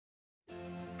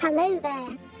Hello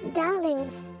there,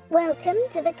 darlings. Welcome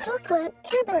to the Clockwork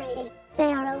Cabaret.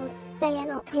 They are old, they are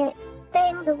not hip. They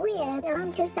are the weird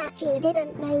answers that you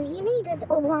didn't know you needed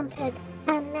or wanted.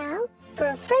 And now, for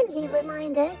a friendly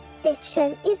reminder, this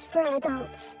show is for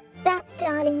adults. That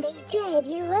darling DJ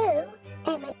duo,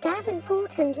 Emmett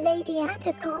Davenport and Lady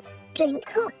Attercop, drink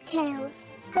cocktails,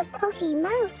 have potty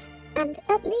mouths, and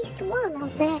at least one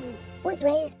of them was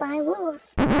raised by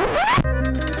wolves.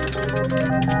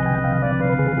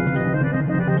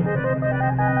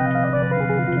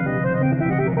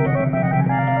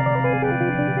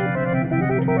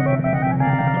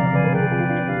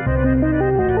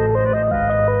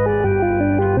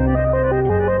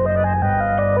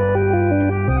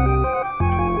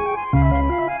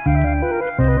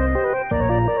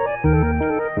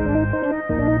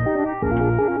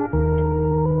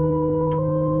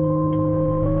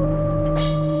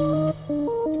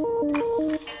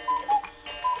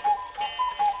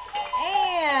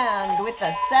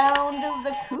 The sound of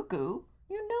the cuckoo,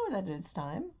 you know that it's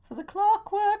time for the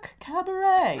Clockwork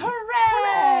Cabaret.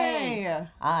 Hooray!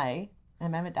 I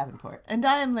am Emmett Davenport. And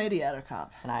I am Lady Attercop.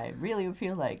 And I really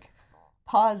feel like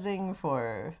pausing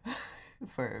for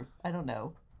I don't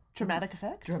know. Dramatic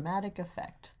effect? Dramatic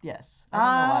effect, yes. I don't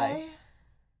know why.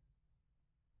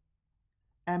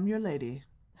 I am your lady,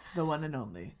 the one and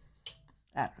only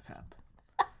Attercop.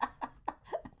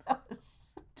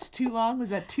 It's too long? Was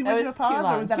that too much of a pause,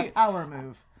 or was that a power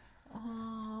move?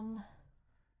 I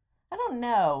don't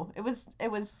know. It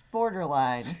was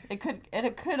borderline. It could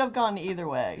have gone either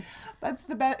way. That's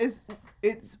the best.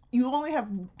 It's you only have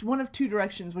one of two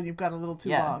directions when you've got a little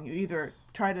too long. You either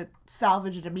try to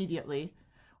salvage it immediately,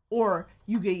 or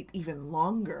you get even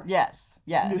longer. Yes.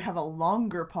 Yeah. You have a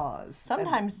longer pause.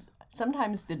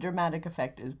 Sometimes the dramatic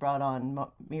effect is brought on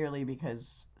merely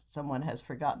because someone has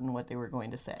forgotten what they were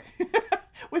going to say.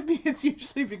 With me, it's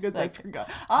usually because I forgot.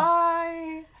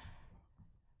 I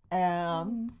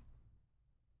am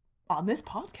on this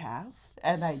podcast.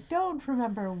 And I don't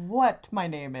remember what my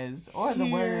name is or the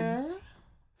words.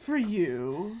 For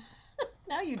you.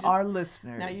 Our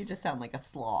listeners. Now you just sound like a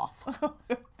sloth.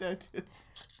 This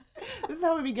is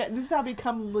how we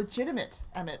become legitimate,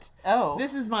 Emmett. Oh.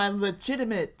 This is my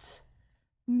legitimate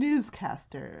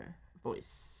newscaster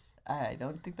voice. I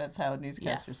don't think that's how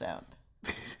newscasters sound.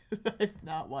 I've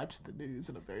not watched the news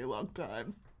in a very long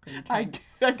time. I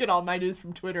get all my news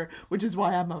from Twitter, which is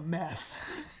why I'm a mess.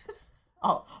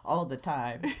 All the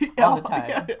time. All the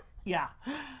time. Yeah.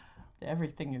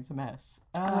 Everything is a mess.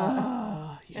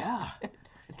 Yeah.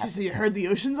 Because you heard the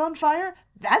ocean's on fire?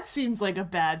 That seems like a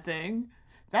bad thing.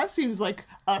 That seems like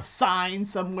a sign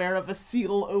somewhere of a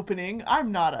seal opening.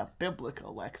 I'm not a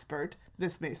biblical expert.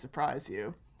 This may surprise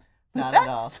you. Not at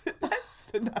all.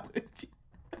 That's not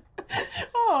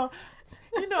Oh,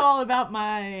 you know all about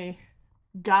my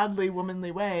godly,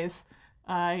 womanly ways.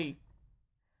 I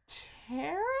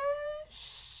cherish?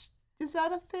 Is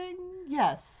that a thing?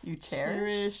 Yes. You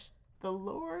cherish the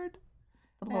Lord?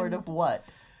 The Lord of what?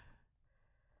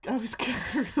 I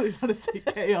really want to say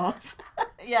chaos.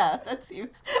 Yeah, that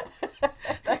seems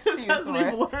Because as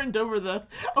we've learned over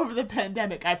the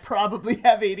pandemic, I probably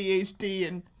have ADHD,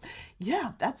 and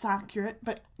yeah, that's accurate.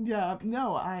 But yeah,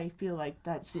 no, I feel like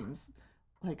that seems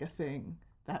like a thing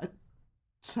that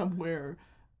somewhere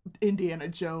Indiana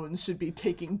Jones should be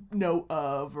taking note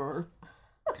of, or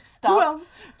stop. Well,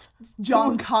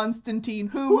 John Constantine,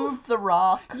 who moved the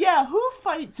rock. Yeah, who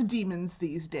fights demons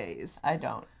these days? I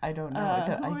don't know.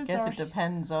 I guess it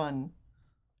depends on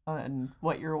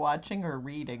what you're watching or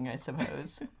reading, I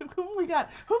suppose. Who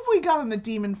have we got on the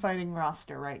demon fighting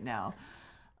roster right now?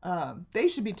 They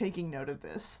should be taking note of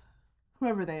this.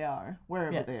 Whoever they are,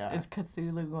 wherever they are. Is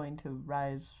Cthulhu going to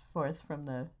rise forth from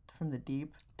the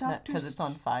deep because it's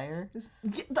on fire?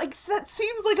 That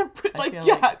seems like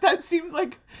that seems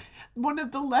like one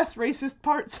of the less racist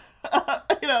parts,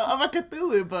 of a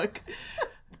Cthulhu book.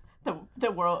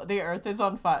 The earth is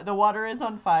on fire. The water is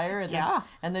on fire,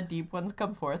 and the deep ones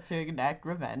come forth to enact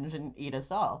revenge and eat us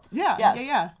all.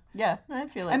 Yeah. Yeah, I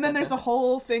feel like. And then there's a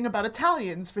whole thing about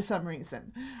Italians for some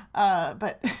reason,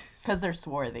 but because they're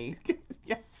swarthy.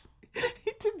 Yes,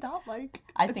 he did not like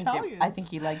Italians. I think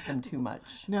he liked them too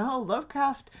much. No,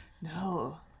 Lovecraft.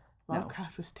 No,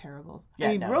 Lovecraft was terrible. Yeah,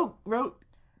 I mean, wrote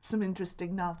some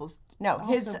interesting novels.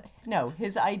 His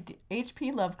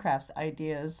H.P. Lovecraft's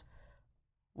ideas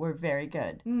were very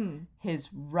good. His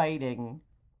writing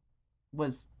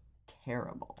was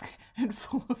terrible. And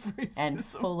full of racism. And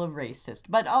full of racist.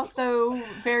 But also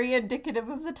very indicative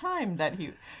of the time that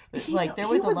he was a lot. He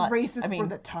was racist for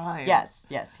the time.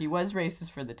 Yes, he was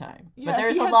racist for the time. Yeah, but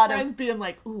there's a lot of being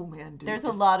like, "Oh man, dude." There's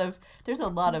a lot of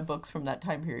books from that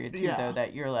time period too, though,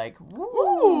 that you're like,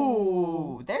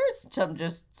 "Ooh, there's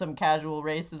some casual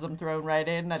racism thrown right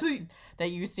in that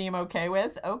you seem okay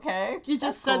with." Okay, you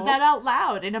just said that out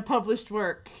loud in a published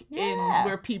work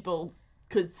where people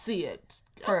could see it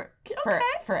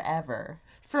forever.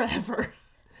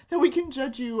 That we can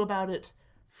judge you about it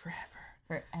forever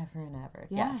and ever.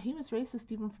 Yeah, he was racist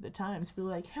even for the times. Be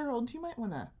like, Harold, you might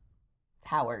want to.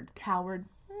 Coward.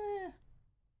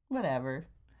 Whatever.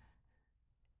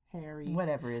 Harry.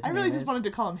 Whatever his I name really is. just wanted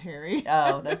to call him Harry.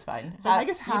 Oh, that's fine. But I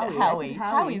guess Howie. Howie.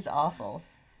 Howie's awful.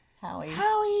 Howie.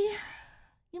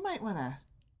 You might want to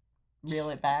reel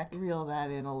it back. Reel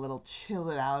that in a little. Chill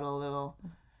it out a little.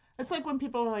 It's like when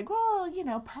people are like, well,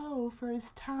 Poe for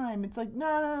his time. It's like,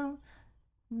 no,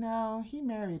 he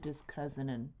married his cousin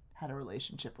and had a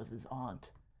relationship with his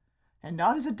aunt. And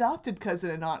not his adopted cousin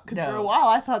and aunt, because for a while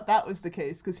I thought that was the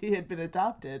case, because he had been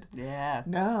adopted. Yeah.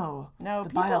 No,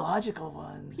 biological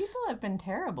ones. People have been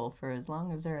terrible for as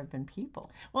long as there have been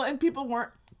people. Well, and people weren't,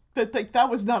 that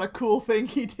was not a cool thing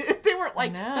he did. They weren't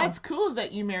like, that's cool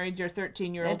that you married your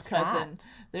 13-year-old cousin. Not.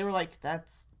 They were like,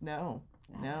 that's not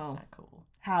cool.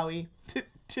 Howie,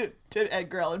 to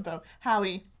Edgar Allan Poe.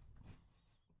 Howie,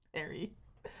 Harry,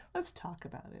 let's talk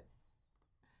about it.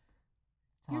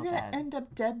 You're going to end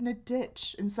up dead in a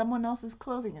ditch in someone else's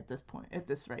clothing at this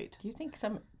rate. Do you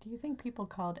think people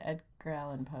called Edgar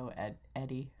Allan Poe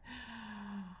Eddie?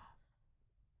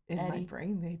 In my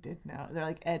brain they did now. They're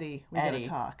like, Eddie, we gotta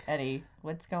talk. Eddie,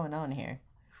 what's going on here?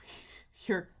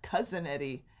 Your cousin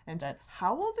Eddie. And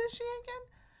how old is she again?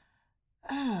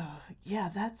 Oh, yeah,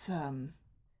 that's it's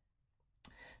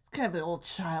kind of an old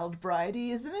child bridey,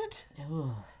 isn't it?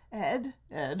 Ugh. Ed.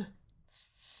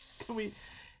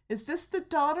 Is this the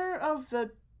daughter of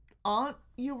the aunt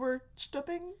you were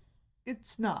stooping?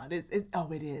 It's not.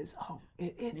 Oh, it is. Oh,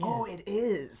 it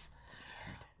is.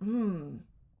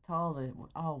 It's all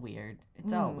weird.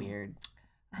 It's all weird.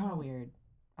 All weird.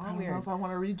 I don't know if I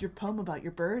want to read your poem about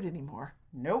your bird anymore.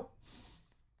 Nope.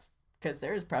 Because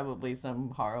there's probably some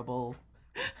horrible...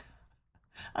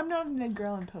 I'm not an Edgar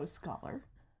Allan Poe scholar.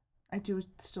 I do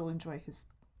still enjoy his,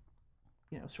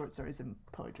 short stories and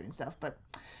poetry and stuff, but...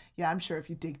 Yeah, I'm sure if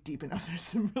you dig deep enough, there's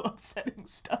some real upsetting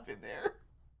stuff in there.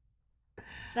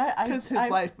 Because his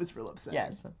life was real upsetting.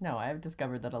 Yes. No, I've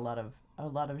discovered that a lot of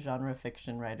genre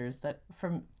fiction writers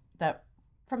from the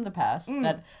past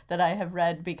that I have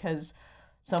read because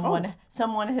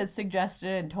someone has suggested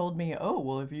and told me, oh,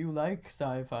 well, if you like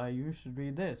sci-fi, you should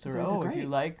read this, or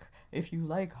if you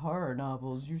like horror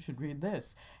novels, you should read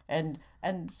this, and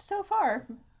so far.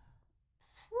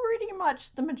 Pretty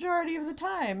much the majority of the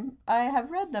time, I have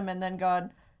read them and then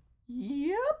gone,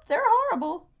 yep, they're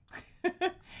horrible.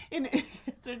 They're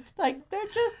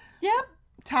just, yep.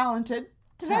 Talented.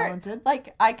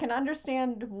 Like, I can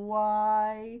understand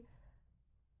why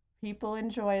people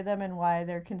enjoy them and why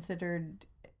they're considered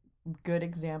good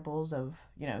examples of,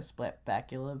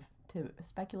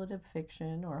 speculative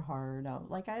fiction or horror novel.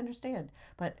 Like, I understand.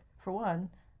 But for one,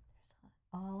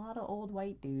 a lot of old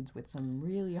white dudes with some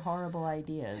really horrible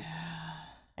ideas.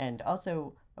 And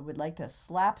also, I would like to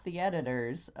slap the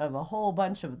editors of a whole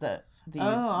bunch of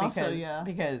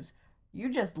because you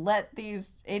just let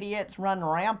these idiots run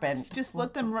rampant. You just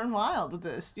let them run wild with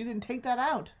this. You didn't take that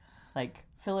out. Like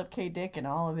Philip K. Dick and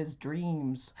all of his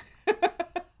dreams.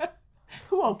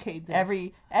 Who okayed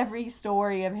this? Every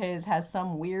story of his has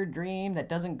some weird dream that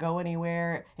doesn't go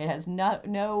anywhere. It has no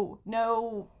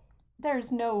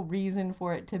there's no reason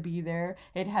for it to be there.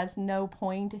 It has no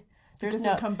point. It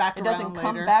doesn't come back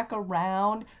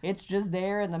around. It's just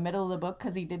there in the middle of the book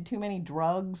because he did too many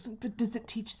drugs. But does it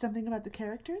teach you something about the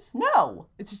characters? No.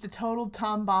 It's just a total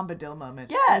Tom Bombadil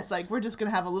moment. Yes. It's like, we're just going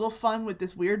to have a little fun with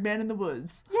this weird man in the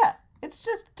woods. Yeah. It's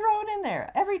just thrown in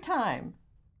there every time.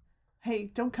 Hey,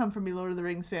 don't come for me, Lord of the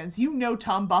Rings fans. You know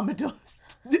Tom Bombadil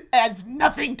adds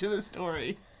nothing to the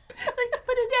story. But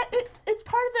it's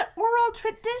part of the oral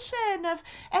tradition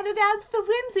and it adds the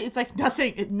whimsy. It's like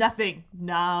nothing.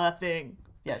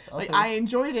 Yes, also, I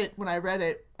enjoyed it when I read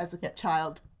it as a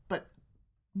child, but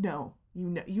no,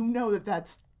 you know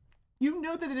that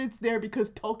it's there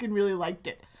because Tolkien really liked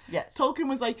it. Yes. Tolkien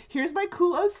was like, here's my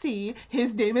cool OC.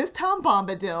 His name is Tom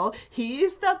Bombadil.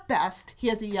 He's the best. He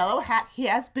has a yellow hat. He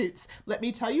has boots. Let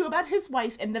me tell you about his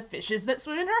wife and the fishes that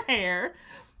swim in her hair.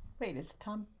 Wait, is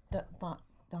Tom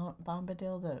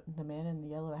Bombadil the man in the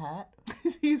yellow hat?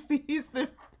 he's the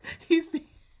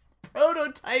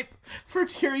prototype for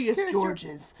Curious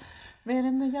Georges. Man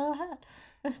in the yellow hat.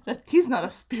 He's not a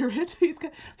spirit.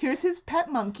 Here's his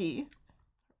pet monkey.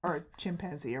 Or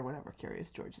chimpanzee or whatever Curious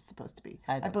George is supposed to be.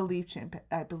 I believe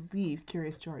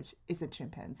Curious George is a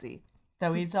chimpanzee.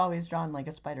 Though he's always drawn like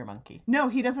a spider monkey. No,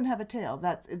 he doesn't have a tail.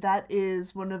 That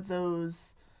is one of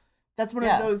those. That's one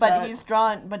of those. But he's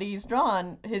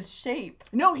drawn his shape.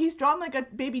 No, he's drawn like a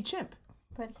baby chimp.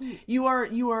 But you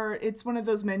are. It's one of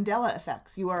those Mandela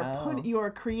effects. You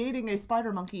are creating a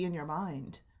spider monkey in your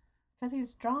mind. Because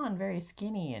he's drawn very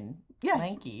skinny and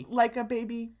lanky, like a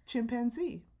baby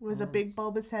chimpanzee with a big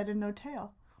bulbous head and no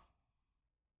tail.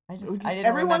 I didn't.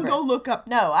 Everyone go look up.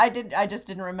 No, I did. I just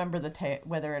didn't remember the tail,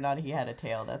 whether or not he had a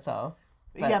tail. That's all.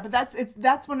 But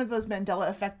that's one of those Mandela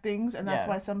effect things, and that's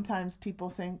why sometimes people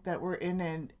think that we're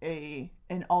in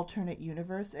an alternate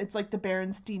universe. It's like the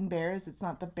Berenstein Bears. It's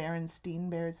not the Berenstein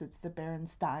Bears. It's the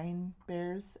Berenstein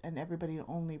Bears, and everybody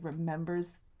only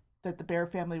remembers that the Bear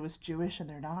family was Jewish, and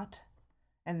they're not.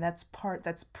 And that's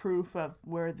proof of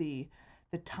where the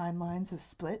timelines have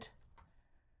split.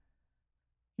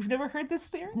 You've never heard this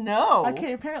theory? No.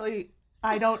 Okay, apparently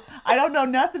I don't know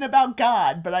nothing about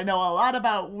God, but I know a lot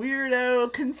about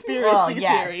weirdo conspiracy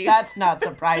theories. That's not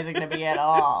surprising to me at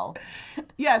all.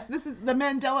 Yes, this is the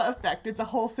Mandela effect. It's a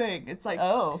whole thing. It's like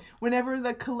whenever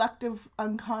the collective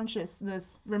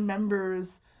unconsciousness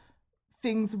remembers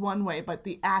things one way, but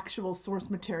the actual source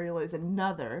material is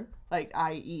another, like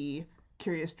i.e.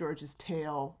 Curious George's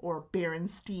tail or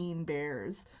Berenstein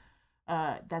Bears.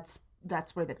 That's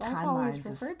where the timelines have split. I've always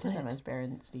referred to them as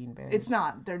Berenstein Bears. It's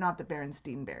not. They're not the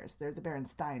Berenstein Bears. They're the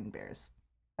Berenstein Bears.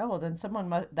 Oh well, then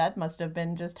that must have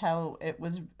been just how it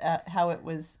was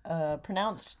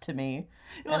pronounced to me.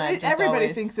 Well,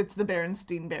 everybody thinks it's the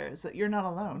Berenstein Bears. That you're not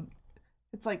alone.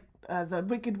 It's like the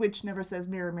Wicked Witch never says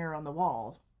 "Mirror, mirror on the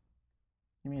wall."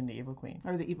 You mean the Evil Queen?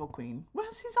 Or the Evil Queen? Well,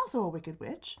 she's also a Wicked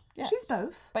Witch. Yes. She's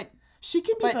both. But she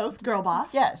can be both, girl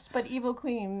boss. Yes, but Evil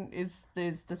Queen is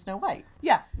the Snow White.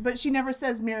 Yeah, but she never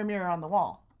says mirror, mirror on the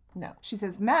wall. No. She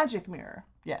says magic mirror.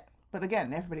 Yeah. But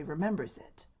again, everybody remembers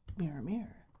it. Mirror,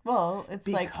 mirror. Well, it's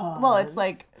like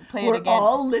play we're it again. We're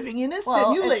all living in a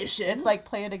simulation. It's like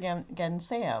play it again,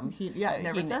 Sam. He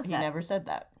never said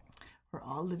that. We're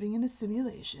all living in a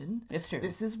simulation. It's true.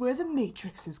 This is where the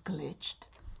Matrix is glitched.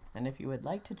 And if you would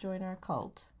like to join our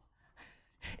cult...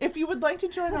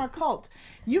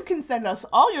 you can send us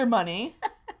all your money.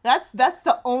 That's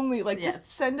the only, just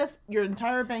send us your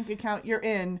entire bank account you're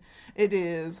in. It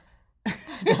is...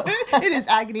 it is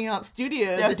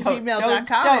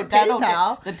agonyauntstudios@gmail.com and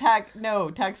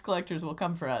PayPal. Tax collectors will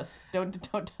come for us.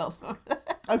 Don't tell them.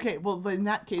 Okay, well, in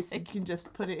that case, you can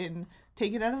just put it in,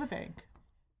 take it out of the bank.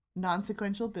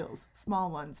 Non-sequential bills. Small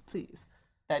ones, please.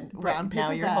 Brown paper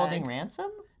now you're bag. Holding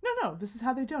ransom? No, this is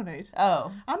how they donate.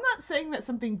 Oh. I'm not saying that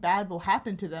something bad will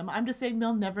happen to them. I'm just saying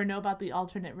they'll never know about the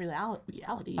alternate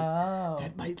realities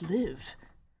that might live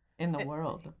in the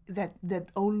world. That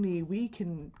only we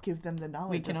can give them the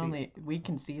knowledge. We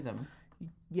can see them.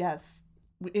 Yes.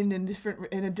 In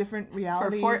a different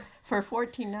reality. For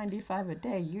 $14.95 a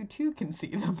day, you too can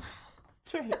see them.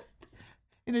 That's right.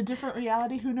 In a different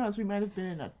reality, who knows? We might have been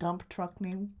in a dump truck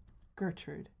named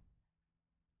Gertrude.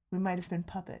 We might have been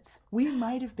puppets. We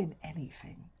might have been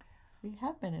anything. We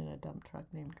have been in a dump truck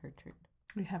named Gertrude.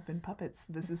 We have been puppets.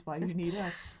 This is why you need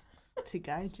us to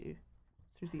guide you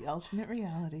through the alternate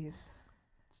realities.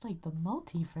 It's like the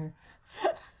multiverse.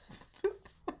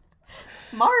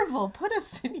 Marvel, put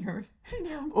us in your...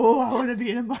 Oh, I want to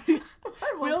be in a Marvel,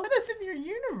 put us in your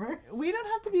universe. We don't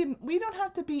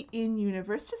have to be in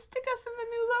universe. Just stick us in the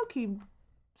new Loki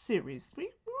series. We're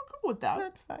cool with that.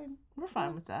 That's fine. We're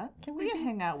fine with that. We can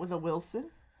hang out with a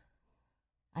Wilson.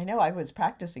 I know. I was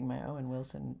practicing my Owen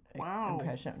Wilson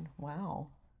impression. Wow.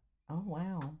 Oh,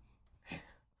 wow.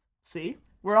 See?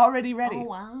 We're already ready. Oh,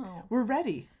 wow. We're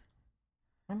ready.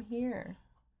 I'm here.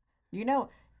 You know,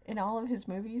 in all of his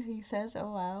movies, he says,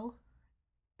 oh, wow.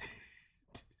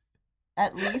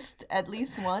 At least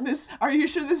once. Are you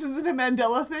sure this isn't a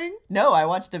Mandela thing? No, I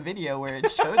watched a video where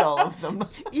it showed all of them.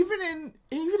 Even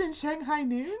in Shanghai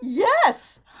News?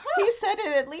 Yes! Huh. He said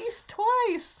it at least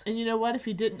twice. And you know what? If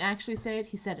he didn't actually say it,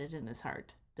 he said it in his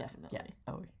heart. Definitely. Yeah.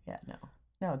 Oh, yeah, no.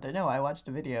 No, I watched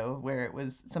a video where it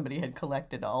was somebody had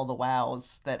collected all the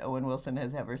wows that Owen Wilson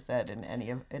has ever said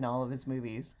in all of his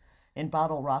movies. In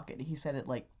Bottle Rocket, he said it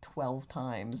like 12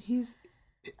 times. He's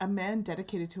a man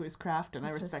dedicated to his craft, and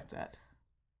I respect that.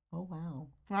 Oh, wow.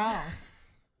 Wow.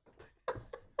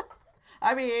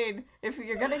 I mean, if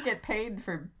you're going to get paid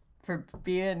for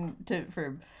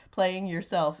playing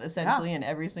yourself essentially in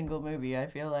every single movie, I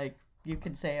feel like you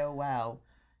could say, oh, wow.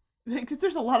 Because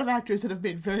there's a lot of actors that have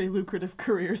made very lucrative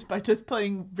careers by just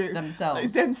playing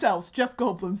themselves. Jeff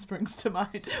Goldblum springs to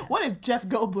mind. What if Jeff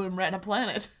Goldblum ran a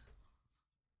planet?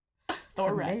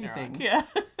 Thor Ragnarok. Yeah.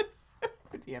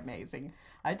 Would be amazing.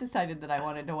 I decided that I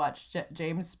wanted to watch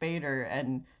James Spader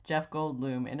and Jeff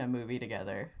Goldblum in a movie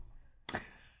together.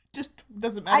 Just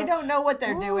doesn't matter. I don't know what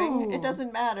they're doing. It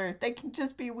doesn't matter. They can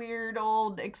just be weird,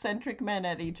 old, eccentric men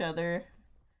at each other.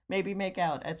 Maybe make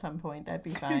out at some point. That'd be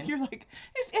fine. You're like,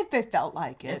 if they felt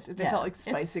like it, if they felt like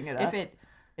spicing it up.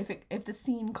 If the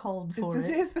scene called for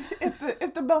it.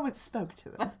 If the moment spoke to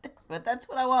them. But that's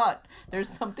what I want. There's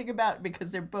something about it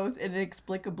because they're both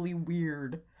inexplicably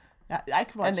weird. I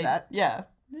can watch that. Yeah.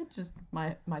 It's just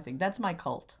my thing. That's my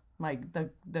cult. The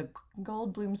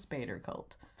Goldblum Spader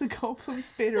cult. The Goldblum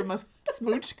Spader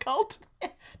smooch cult?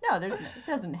 No, it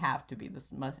doesn't have to be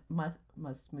this must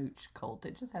smooch cult.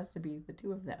 It just has to be the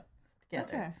two of them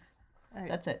together. Okay. All right.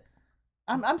 That's it.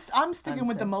 I'm sticking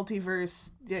with the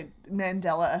multiverse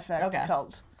Mandela effect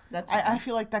cult. I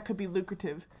feel like that could be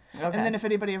lucrative. Okay. And then if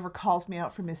anybody ever calls me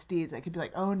out for misdeeds, I could be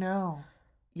like, oh no,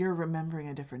 you're remembering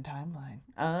a different timeline.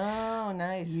 Oh,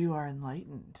 nice. You are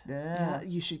enlightened. Yeah.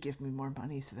 You should give me more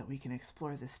money so that we can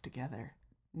explore this together.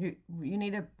 We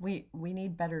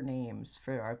need better names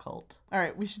for our cult. All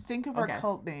right, we should think of our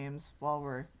cult names while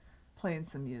we're playing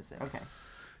some music. Okay.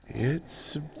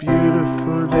 It's a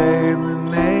beautiful day in the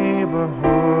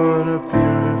neighborhood, a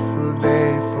beautiful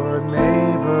day for a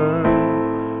neighbor.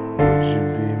 Would you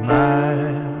be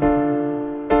mine?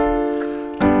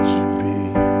 Could you be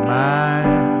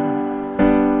mine?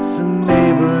 It's a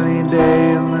neighborly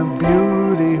day in the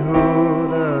beauty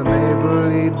hood, a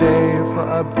neighborly day for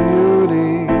a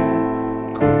beauty.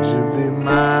 Could you be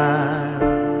mine?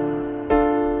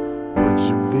 Would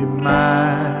you be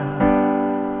mine?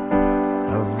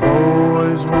 I've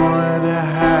always wanted to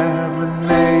have a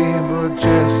neighbor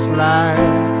just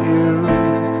like you.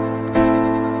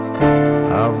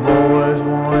 I've always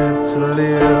wanted to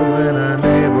live in a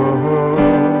neighborhood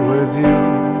with you.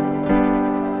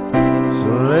 So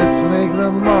let's make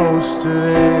the most of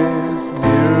this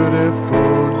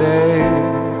beautiful day.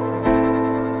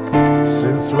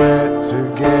 Since we're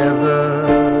together,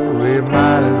 we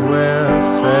might as well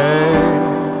say,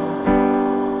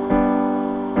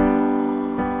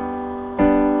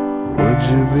 would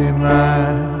you be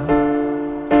mine?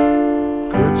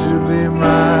 Could you be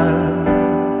mine?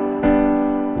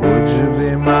 Would you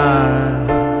be mine?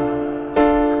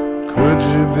 Could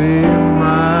you be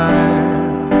mine?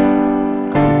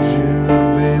 Could you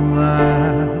be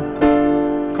mine?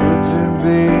 Could you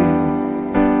be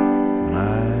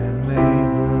my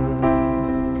neighbor?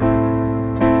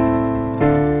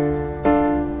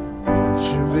 Won't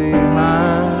you be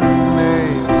my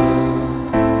neighbor?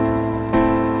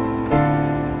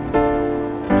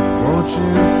 Won't you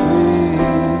please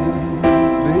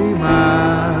be my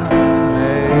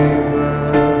neighbor?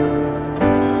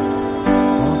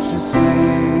 Won't you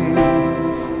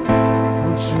please,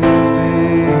 won't you be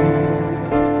my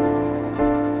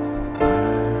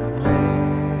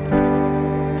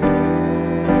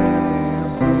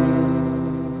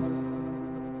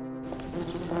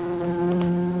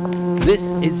neighbor? This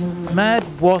is Mad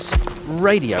Wasp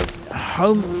Radio,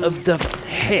 home of the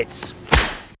hits.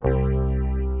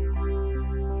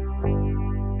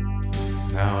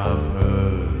 Now I've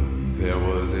heard there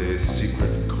was a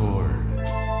secret chord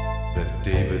that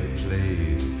David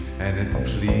played and it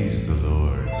pleased the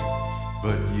Lord.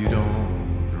 But you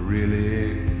don't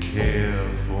really care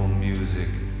for music,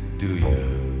 do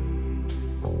you?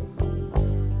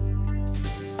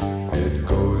 It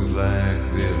goes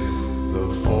like this: the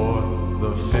fourth,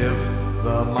 the fifth,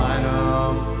 the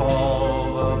minor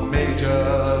fall, the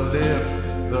major lift,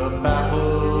 the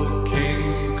baffled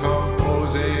king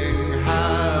composing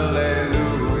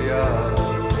hallelujah.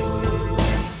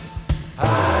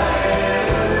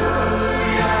 Hallelujah.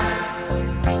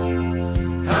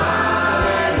 Hallelujah.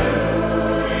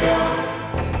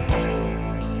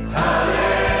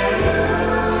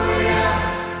 Hallelujah.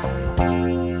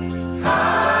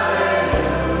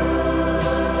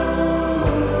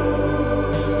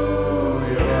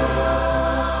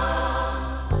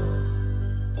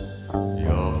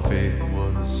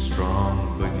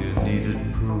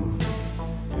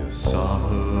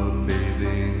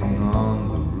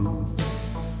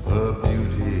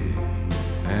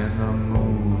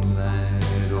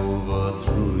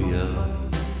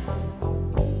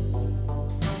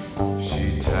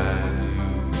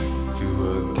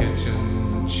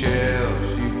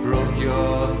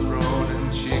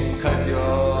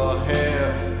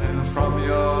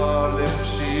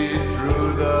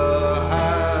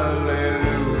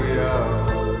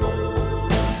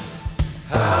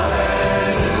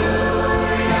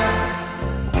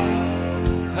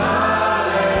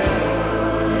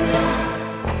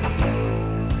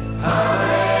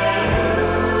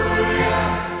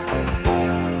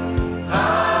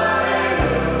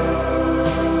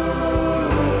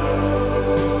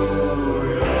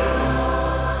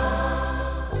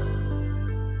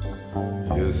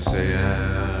 say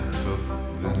I took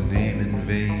the name in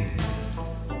vain.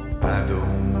 I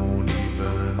don't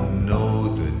even know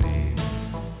the name,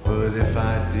 but if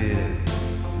I did,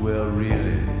 well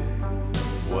really,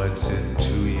 what's it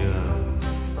to you?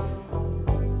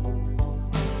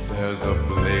 There's a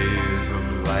blaze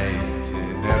of light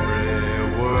in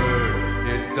every word.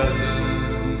 It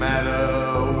doesn't matter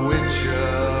which you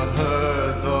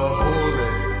heard, the holy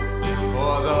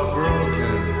or the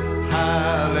broken.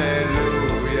 Hallelujah.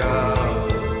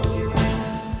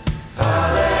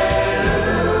 Hallelujah.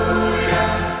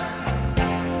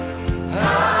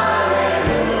 Hallelujah.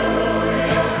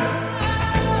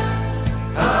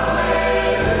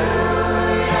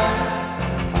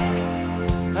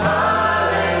 Hallelujah.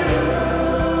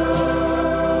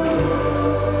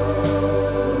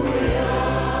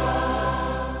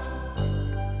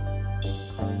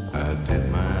 I did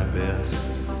my best.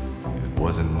 It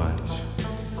wasn't much.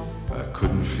 I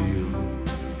couldn't feel,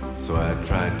 so I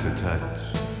tried to touch.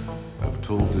 I've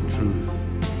told the truth.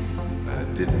 I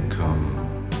didn't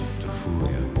come to fool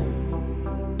you.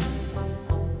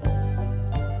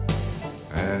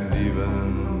 And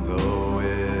even though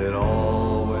it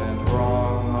all went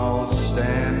wrong, I'll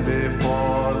stand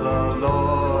before the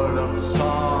Lord of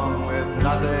Song with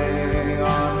nothing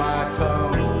on my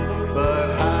tongue but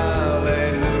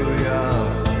hallelujah.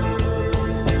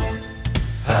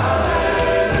 Hallelujah.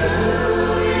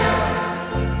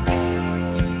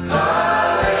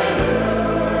 Hallelujah.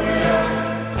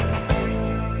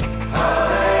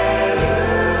 Hallelujah.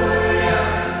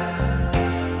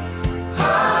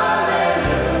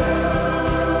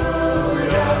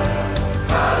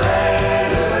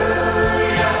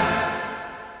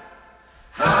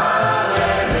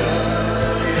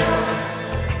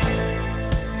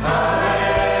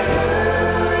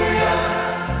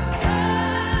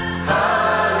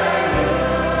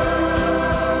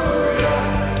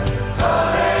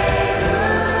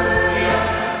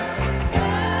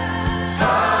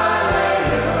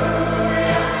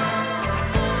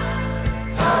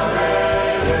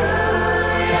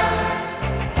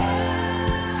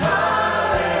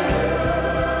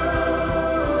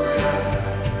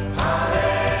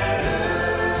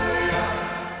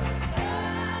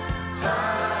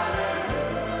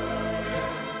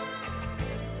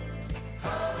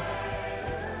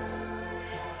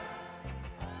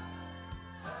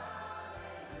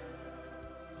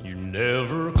 You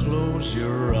never close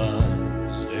your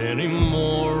eyes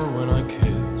anymore when I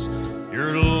kiss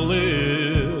your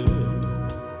lips.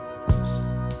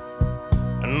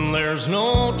 And there's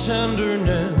no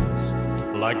tenderness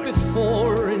like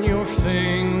before in your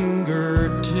fingertips.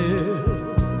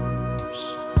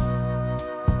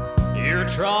 You're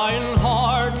trying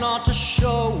hard not to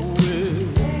show it.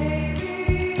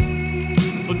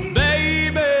 But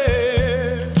baby,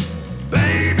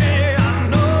 baby, I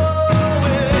know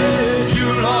it. You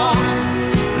lost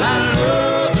that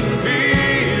love and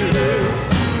feeling.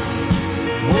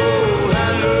 Whoa,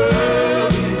 that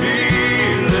love and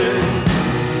feeling.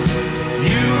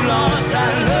 You lost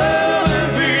that love and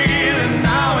feeling.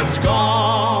 Now it's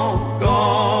gone,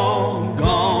 gone,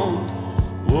 gone.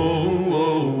 Whoa,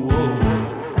 whoa, whoa.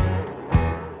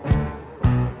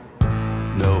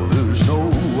 No, there's no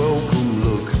welcome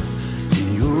look in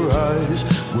your eyes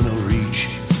when I reach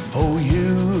for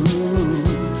you.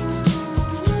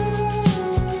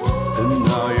 And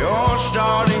now you're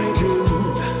starting to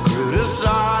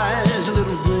criticize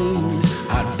little things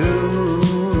I do.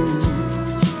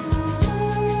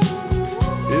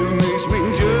 It makes me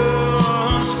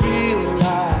just feel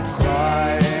like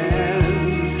crying.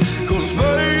 'Cause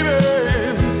baby,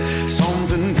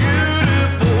 something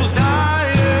beautiful's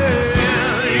dying.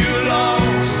 You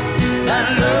lost that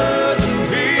love and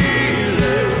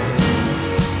feeling.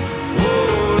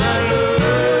 Oh, that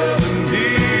love and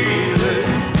feeling.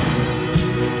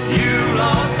 You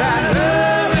lost that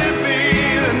love and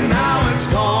feeling. Now it's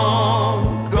gone,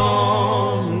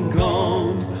 gone,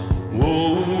 gone.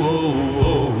 Whoa, whoa,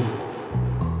 whoa.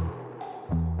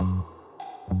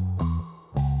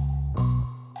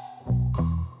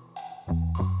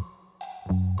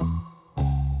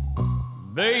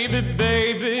 Baby,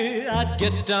 baby, I'd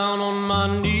get down on my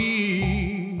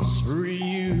knees for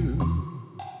you.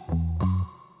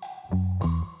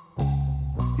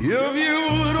 If you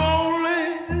would only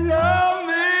love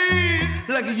me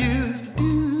like you used to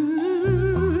do.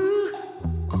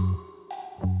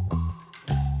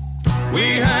 We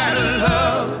had a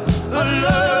love, a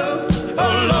love, a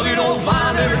love you don't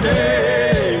find every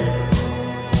day.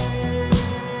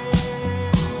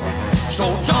 So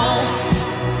don't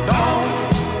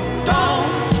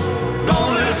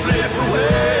let it slip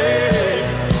away.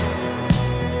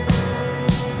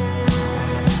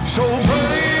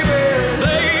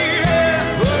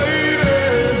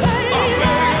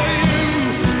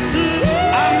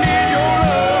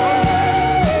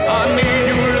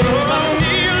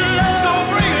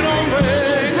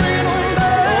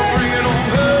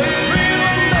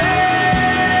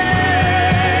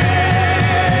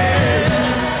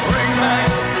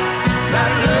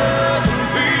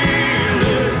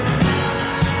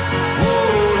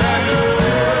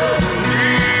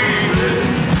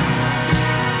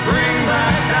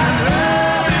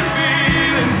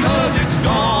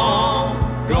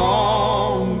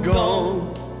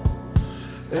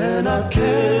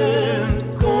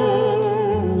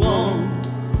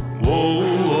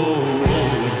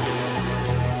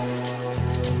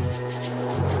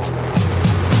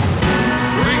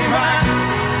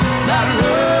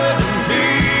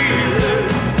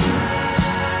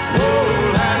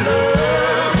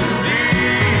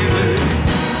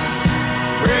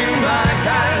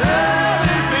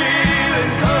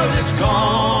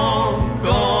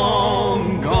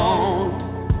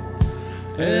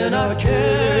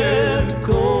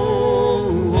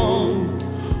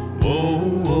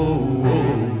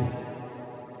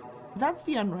 that's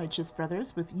the Unrighteous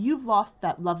Brothers with You've Lost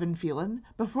That Lovin' Feelin'.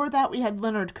 Before that, we had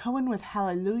Leonard Cohen with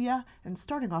Hallelujah. And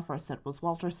starting off our set was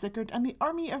Walter Sickert and the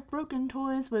Army of Broken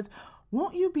Toys with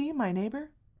Won't You Be My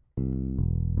Neighbor? How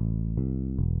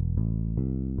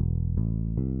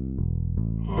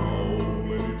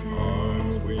many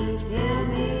times will you tell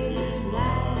me these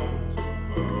lies?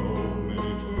 How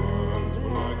many times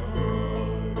will I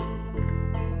cry?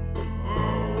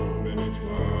 How many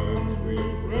times will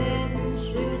your friends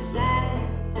suicide?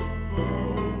 How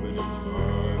many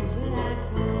times will I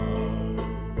cry?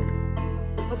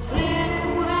 A city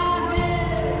without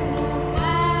rain, no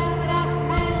spice that I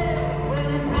spread, when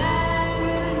I'm riding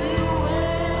with a new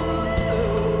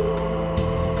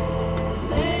and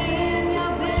lay in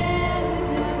your bed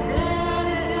with your gun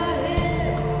at your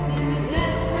head, and you're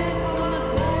desperate for my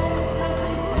cold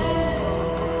southern spread.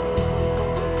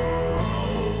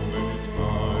 How many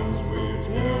times will you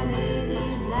tell me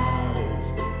these lies?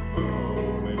 How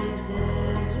many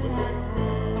times will I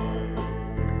cry?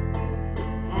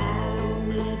 How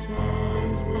many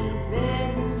times will you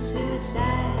threaten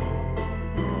suicide?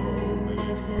 How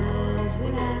many times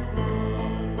will I cry?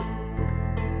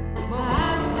 My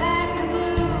heart's black and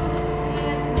blue, and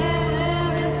it's never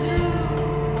been true.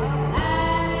 I'm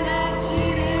lying and I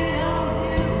cheated on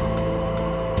you.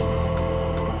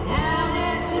 Now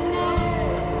that you know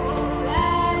all the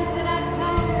lies that I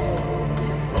told,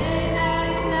 you say now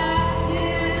you're not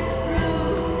here, it's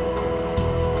through.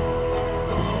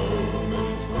 How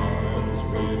many times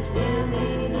will you tell me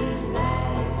these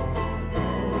lies?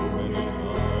 How many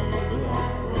times will I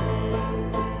cry?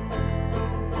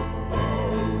 How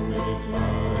many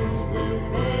times will you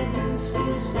threaten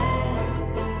suicide?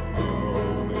 How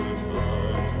many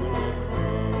times will I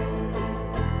cry?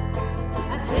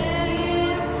 I tell you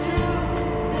it's true,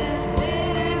 just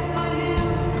waiting for you.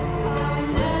 Our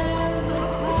love's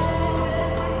postponed,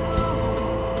 it's a fool.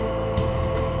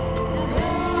 Now go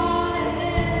on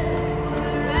ahead, put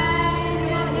it right in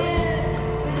your head.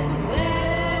 There's a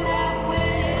better life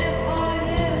waiting for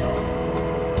you.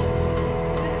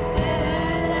 It's better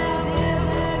than I've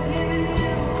ever given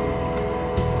you.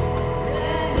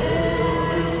 That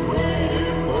hell is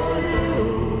waiting for you.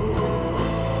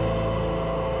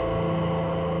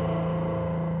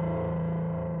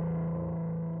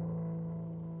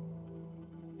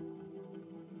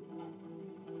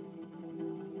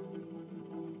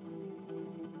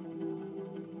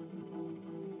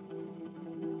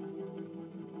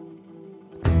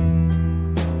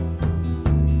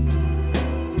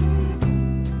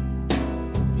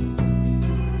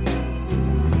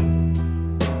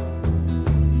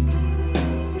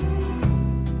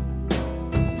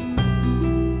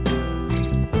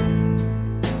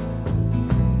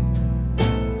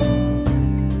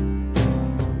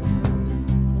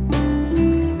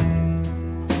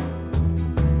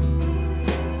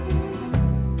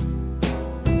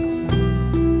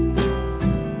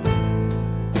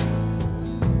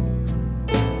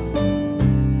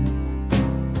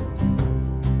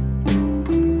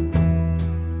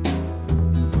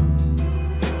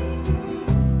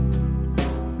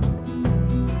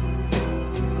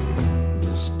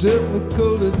 It's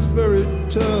difficult, it's very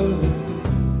tough.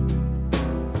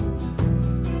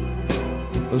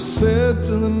 I said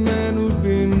to the man who'd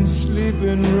been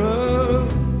sleeping rough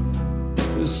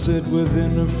to sit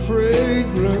within a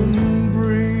fragrant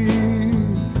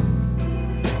breeze,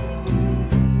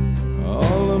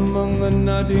 all among the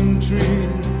nodding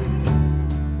trees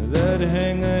that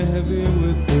hang heavy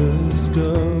with the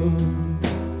stuff.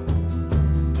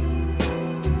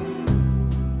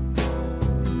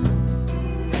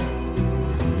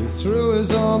 He threw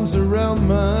his arms around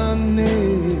my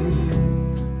neck,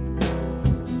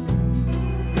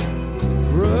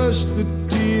 brushed the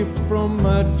tear from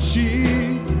my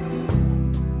cheek,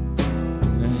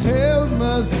 and held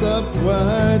my soft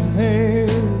white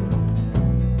hand.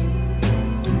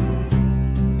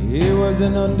 He was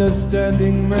an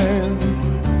understanding man,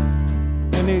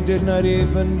 and he did not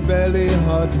even barely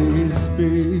hardly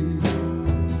speak.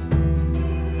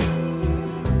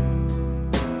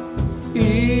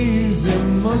 Easy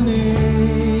money,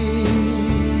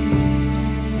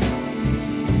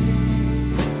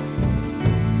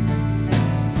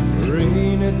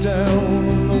 rain it down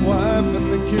on the wife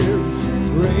and the kids,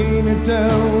 rain it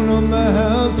down on the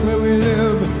house where we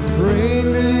live,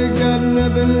 rain till you got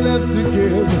nothing left to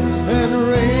give, and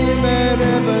rain that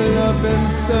ever loving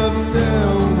stuff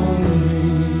down on me.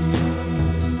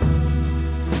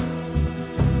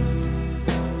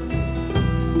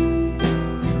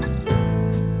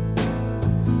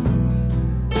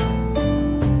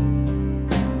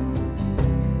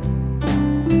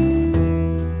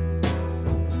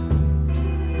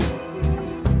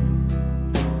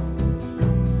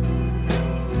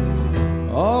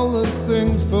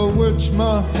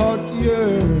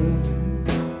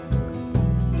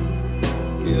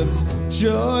 gives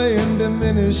joy and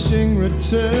diminishing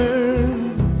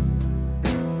returns.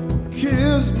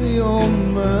 Kiss me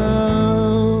on my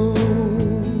mouth.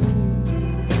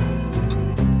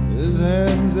 His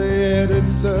hands, they had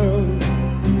itself,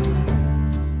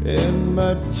 and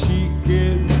my cheek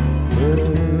it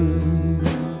burned.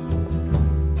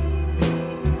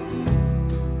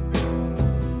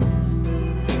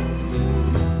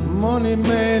 Money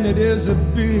man, it is a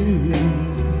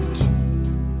bitch.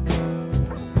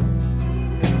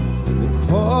 The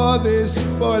poor, they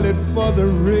spoil it for the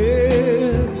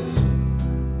rich.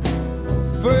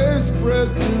 First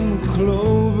breath in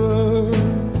clover.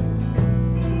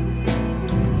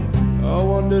 I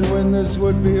wondered when this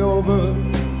would be over,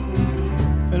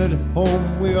 and at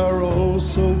home we are all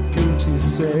so guilty,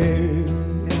 say.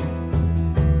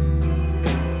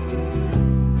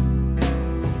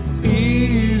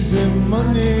 Easy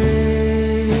money.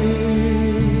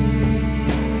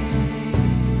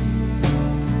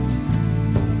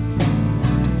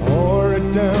 Pour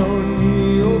it down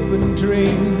the open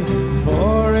drain.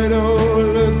 Pour it all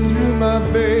through my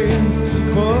veins.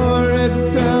 Pour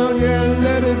it down, yeah,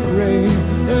 let it rain.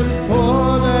 And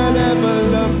pour that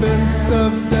ever-loving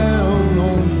stuff down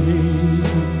on me.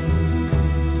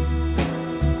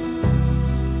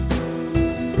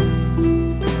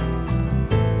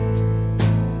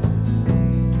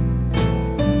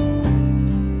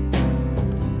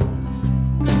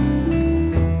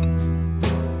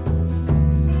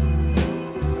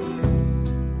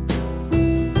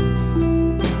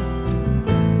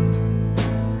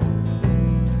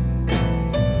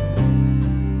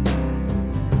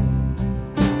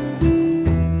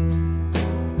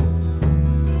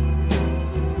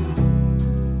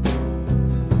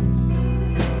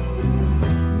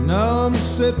 Now I'm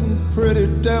sitting pretty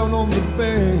down on the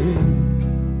bank.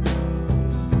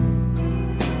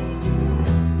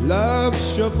 Life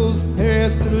shuffles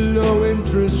past at a low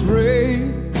interest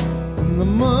rate in the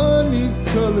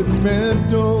money-colored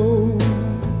meadows,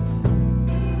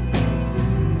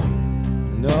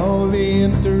 and all the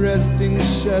interesting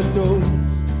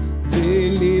shadows, they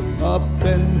leap up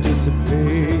and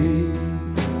dissipate.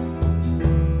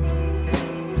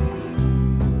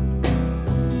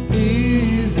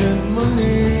 Easy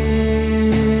money.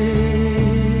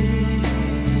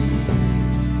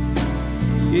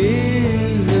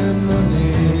 Easy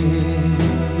money.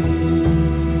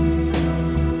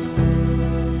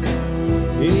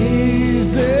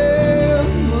 Easy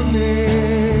money.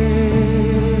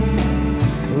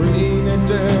 Rain it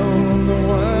down on the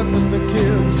wife and the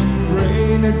kids.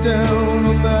 Rain it down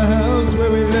on the house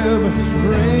where we live.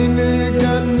 Rain till you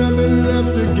got nothing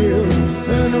left to give.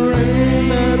 And rain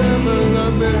that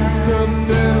ever-loving stuff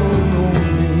down on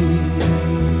me.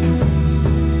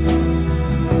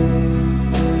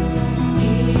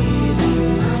 Easy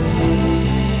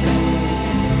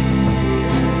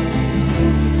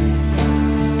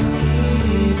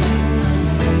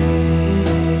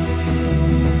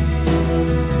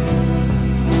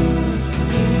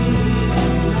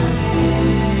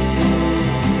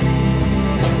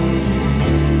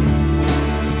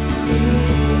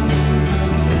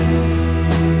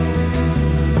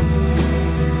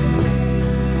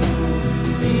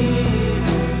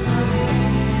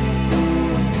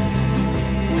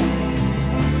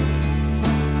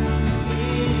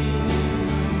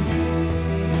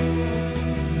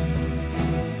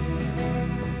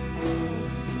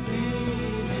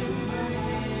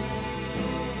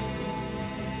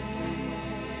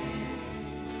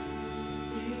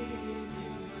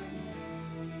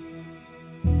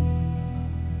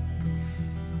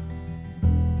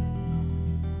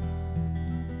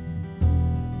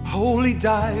Holy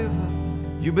diver,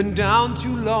 you've been down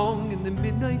too long in the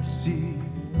midnight sea.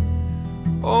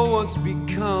 Oh, what's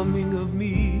becoming of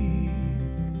me?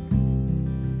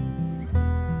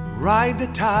 Ride the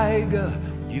tiger,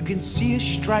 you can see his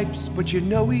stripes, but you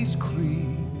know he's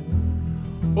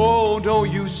clean. Oh,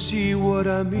 don't you see what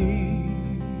I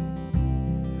mean?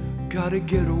 Gotta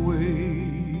get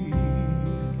away.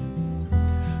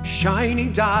 Shiny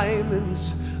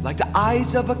diamonds, like the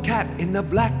eyes of a cat in the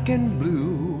black and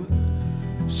blue.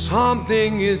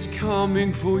 Something is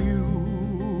coming for you.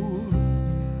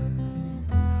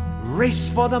 Race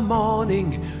for the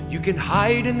morning, you can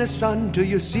hide in the sun till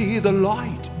you see the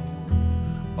light.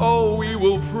 Oh, we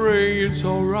will pray it's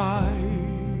alright.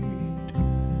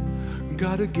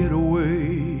 Gotta get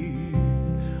away,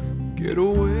 get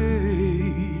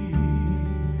away.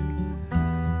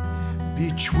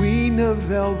 Between the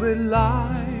velvet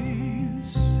lies,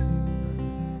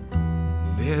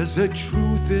 there's the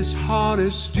truth as hard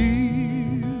as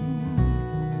steel.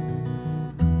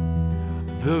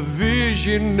 the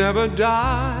vision never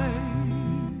dies.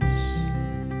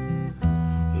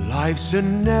 Life's a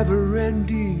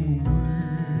never-ending wheel.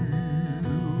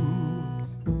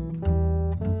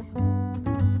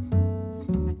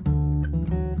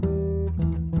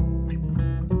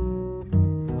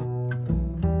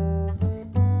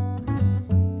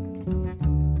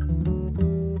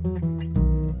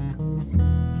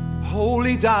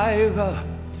 Holy diver,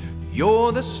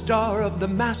 you're the star of the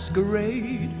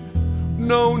masquerade.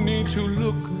 No need to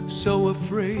look so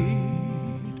afraid.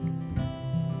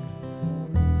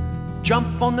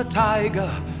 Jump on the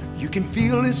tiger, you can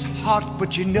feel his heart,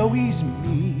 but you know he's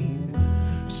mean.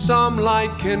 Some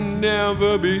light can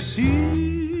never be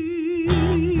seen.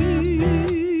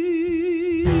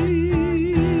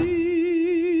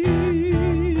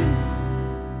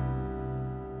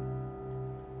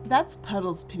 That's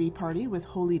Puddle's Pity Party with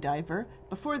Holy Diver.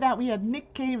 Before that, we had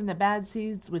Nick Cave and the Bad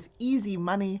Seeds with Easy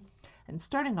Money. And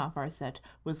starting off our set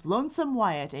was Lonesome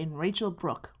Wyatt and Rachel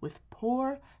Brooke with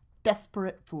Poor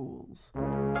Desperate Fools.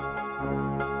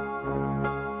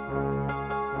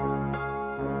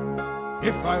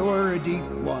 If I were a deep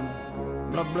one,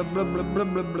 blub blub blub blub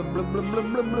blub blub blub blub blub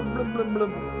blub blub blub blub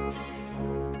blub.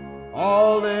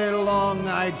 All day long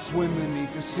I'd swim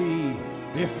beneath the sea.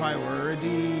 If I were a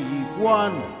deep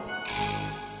one,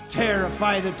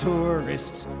 terrify the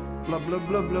tourists. Blub blub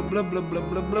blub blub blub blub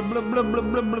blub blub blub blub blub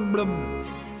blub blub blub.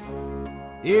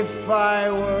 If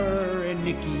I were a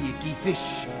nicky icky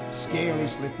fish, scaly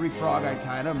slippery frog-eyed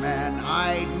kind of man,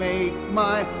 I'd make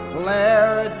my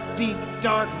lair a deep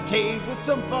dark cave with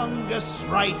some fungus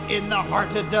right in the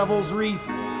heart of Devil's Reef.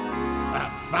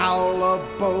 A foul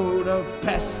abode of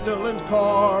pestilent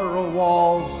coral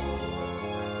walls.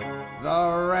 The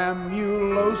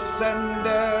Ramulose and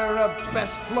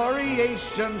arabesque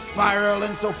floreation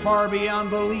spiraling so far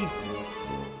beyond belief,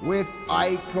 with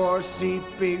ichor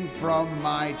seeping from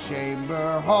my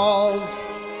chamber halls.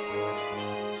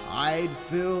 I'd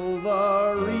fill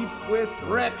the reef with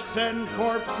wrecks and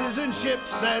corpses and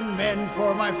ships and men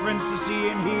for my friends to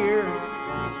see and hear,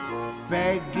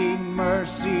 begging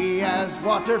mercy as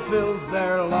water fills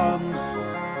their lungs.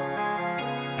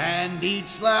 And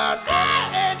each loud ah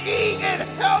and e and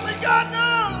help me God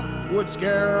no would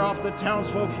scare off the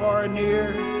townsfolk far and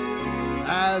near,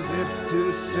 as if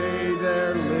to say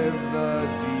there live the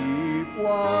deep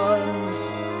ones.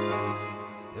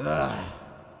 Ugh.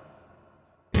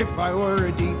 If I were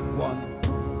a deep one,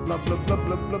 blub blub blub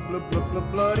blub blub blub blub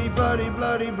blub bloody bloody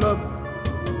bloody blub.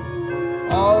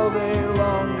 All day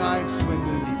long I'd swim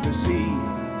beneath the sea.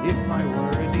 If I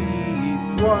were a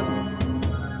deep one,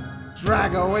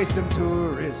 drag away some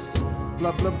tourists.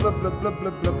 Blub blub blub blub blub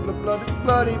blub blub blub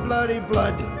bloody bloody bloody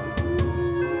blood.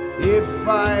 If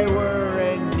I were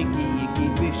a nicky icky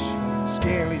fish,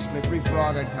 scaly slippery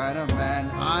frog-eyed kind of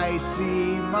man, I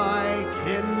see Mike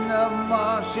in the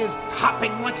marshes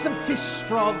hopping like some fish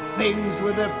frog things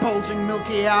with their bulging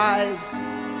milky eyes,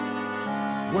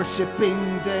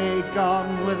 worshipping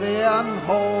Dagon with the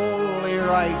unholy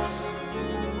rites.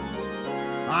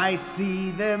 I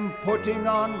see them putting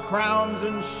on crowns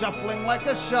and shuffling like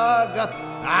a shoggoth.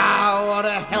 Ah, what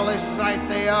a hellish sight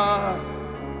they are,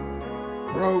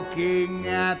 croaking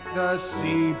at the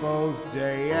sea both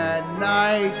day and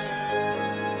night.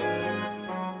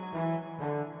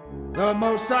 The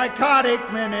most psychotic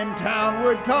men in town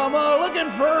would come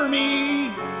a-looking for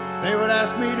me. They would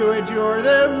ask me to adjure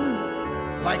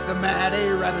them, like the mad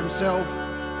Arab himself.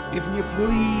 If you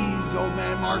please, old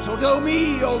man Marsh, oh tell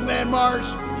me, old man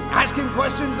Marsh, asking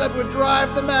questions that would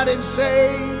drive the mad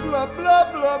insane. Blah,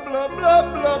 blah, blah, blah, blah,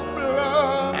 blah,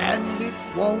 blah. And it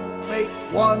won't make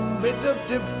one bit of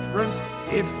difference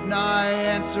if I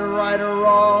answer right or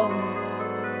wrong.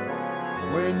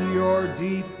 When you're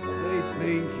deep, they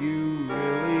think you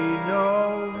really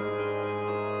know.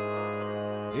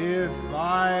 If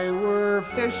I were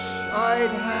fish, I'd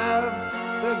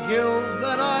have the gills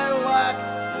that I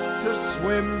lack to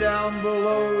swim down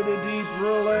below to deep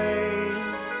relay,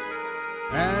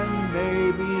 and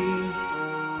maybe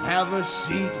have a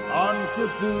seat on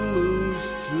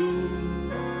Cthulhu's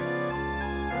tomb.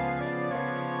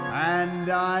 And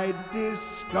I'd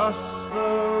discuss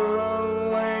the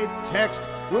relay text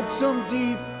with some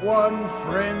deep one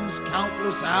friends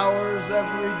countless hours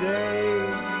every day,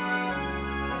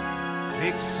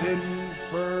 fixing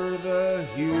for the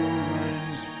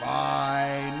human's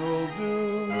final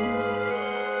doom.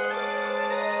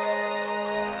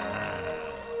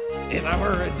 If I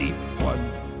were a deep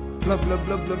one, blub blub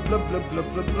blub blub blub blub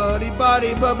blub blub bloody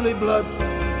body bubbly blood.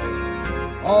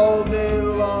 All day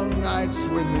long I'd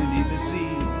swim beneath the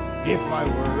sea. If I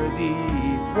were a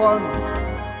deep one,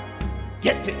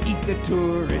 get to eat the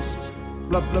tourists.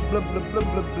 Blub, blub, blub, blub,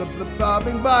 blub, blub, blub, blub,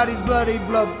 blobbing bodies, bloody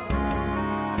blub.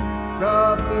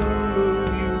 Cthulhu,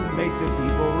 you make the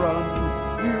people run.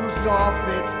 You saw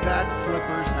fit that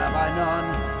flippers have I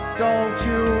none. Don't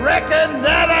you reckon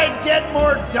that I'd get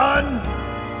more done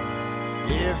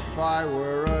if I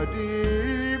were a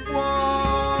deep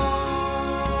one?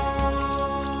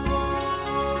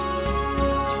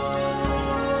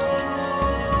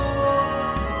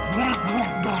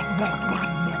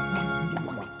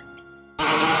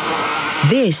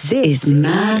 This is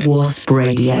Mad Wasp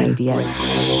Radio.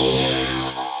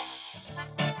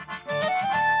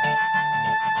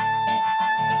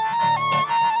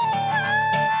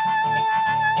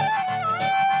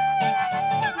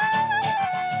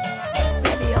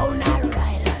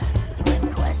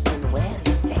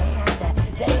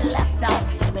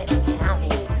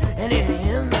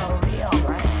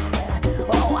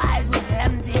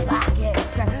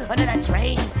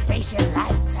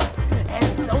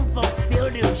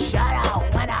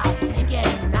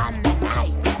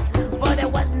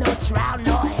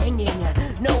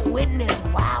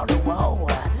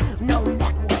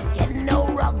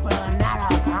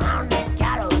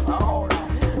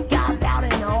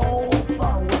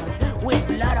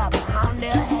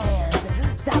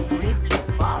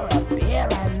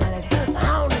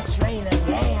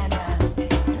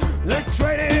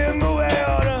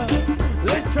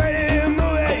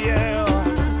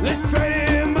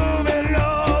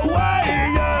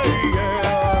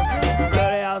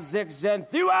 And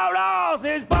throughout all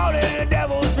is born in the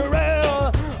devil's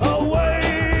trail.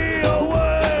 Away,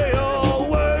 away,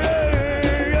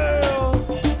 away, yeah.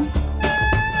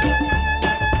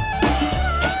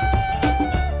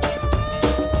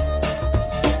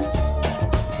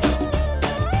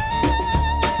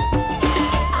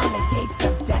 On the gates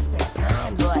of desperate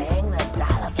times, we'll hang the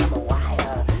dollar from a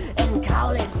wire and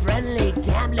call it friendly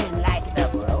gambling like the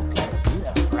broker to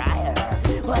the friar.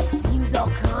 What seems all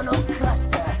Colonel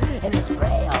Custer and his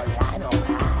frail line of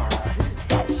high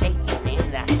start shaking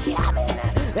in the cabin.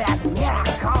 There's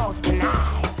miracles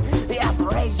tonight. The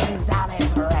operation's on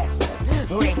his wrists.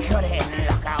 We couldn't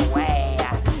look away.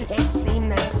 It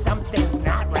seemed that something's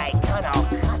not right. Colonel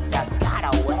Custer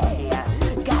got away.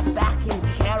 Got back in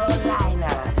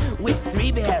Carolina with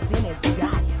 3 bears in his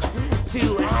guts.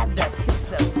 To add the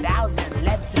 6,000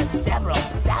 led to several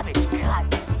savage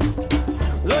cuts.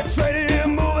 Let's trade it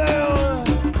and move it.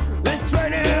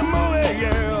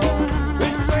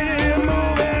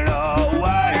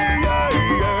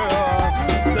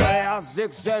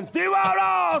 Six and throughout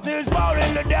all is born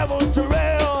in the devil's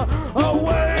trail.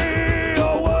 Away,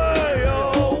 away,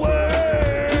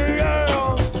 away, yeah.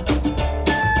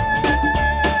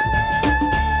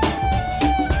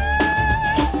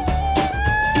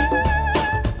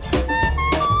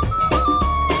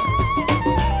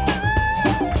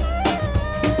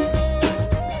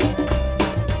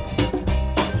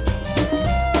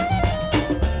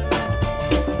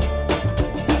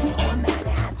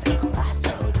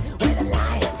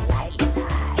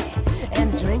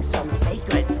 Drinks from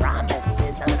sacred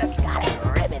promises on the scarlet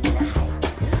ribbon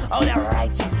nights. Oh, the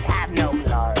righteous have no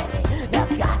glory. The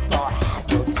gospel has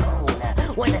no tone.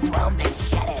 When the 12 they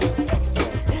shed in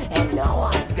sixes and no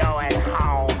one's going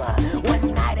home.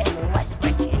 One night in West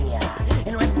Virginia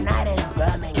and one night in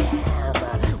Birmingham.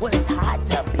 Well, it's hard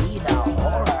to be the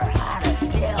horror, harder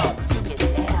still to be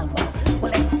them.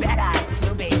 Well, it's better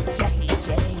to be Jesse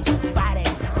James with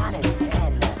fighting's on his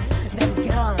pen than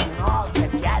going all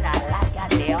together like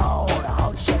the old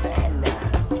Ho Chi Minh.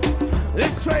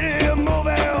 Let's trade it and move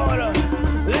it on.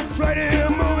 Let's trade it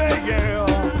and move it, yeah.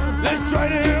 Let's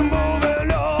trade it and move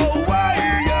it away,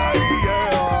 yeah,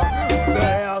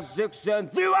 yeah. There's 6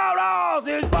 and throughout all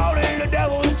is born in the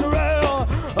devil's trail.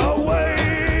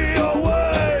 Away,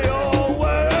 away,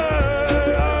 away.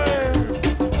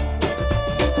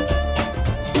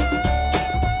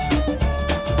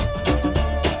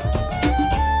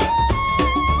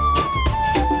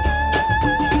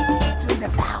 Swiss a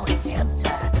foul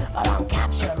tempter along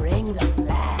capturing the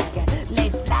flag. Lay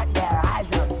flat their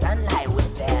eyes on sunlight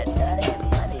with their dirty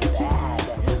money bag.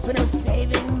 But no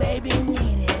saving may be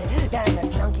needed down in the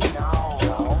sunken old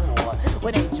hole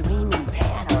where they dream in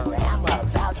panorama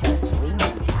about the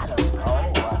swinging gallows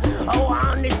pole. Oh,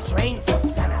 on this train till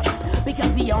sunup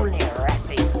becomes the only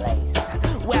resting place.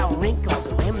 Well,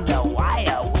 wrinkles rim the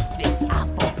wire with this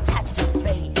awful tattoo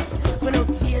face. But no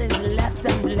tears left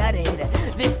unblooded.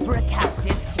 This brick house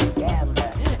is condemned,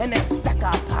 and they're stuck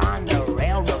upon the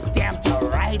railroad, damned to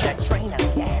ride the train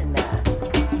again.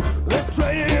 Let's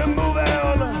trade it and move it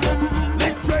on.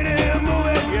 Let's trade it and move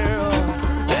it,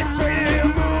 yeah. Let's trade it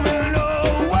and move it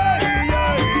away, yeah.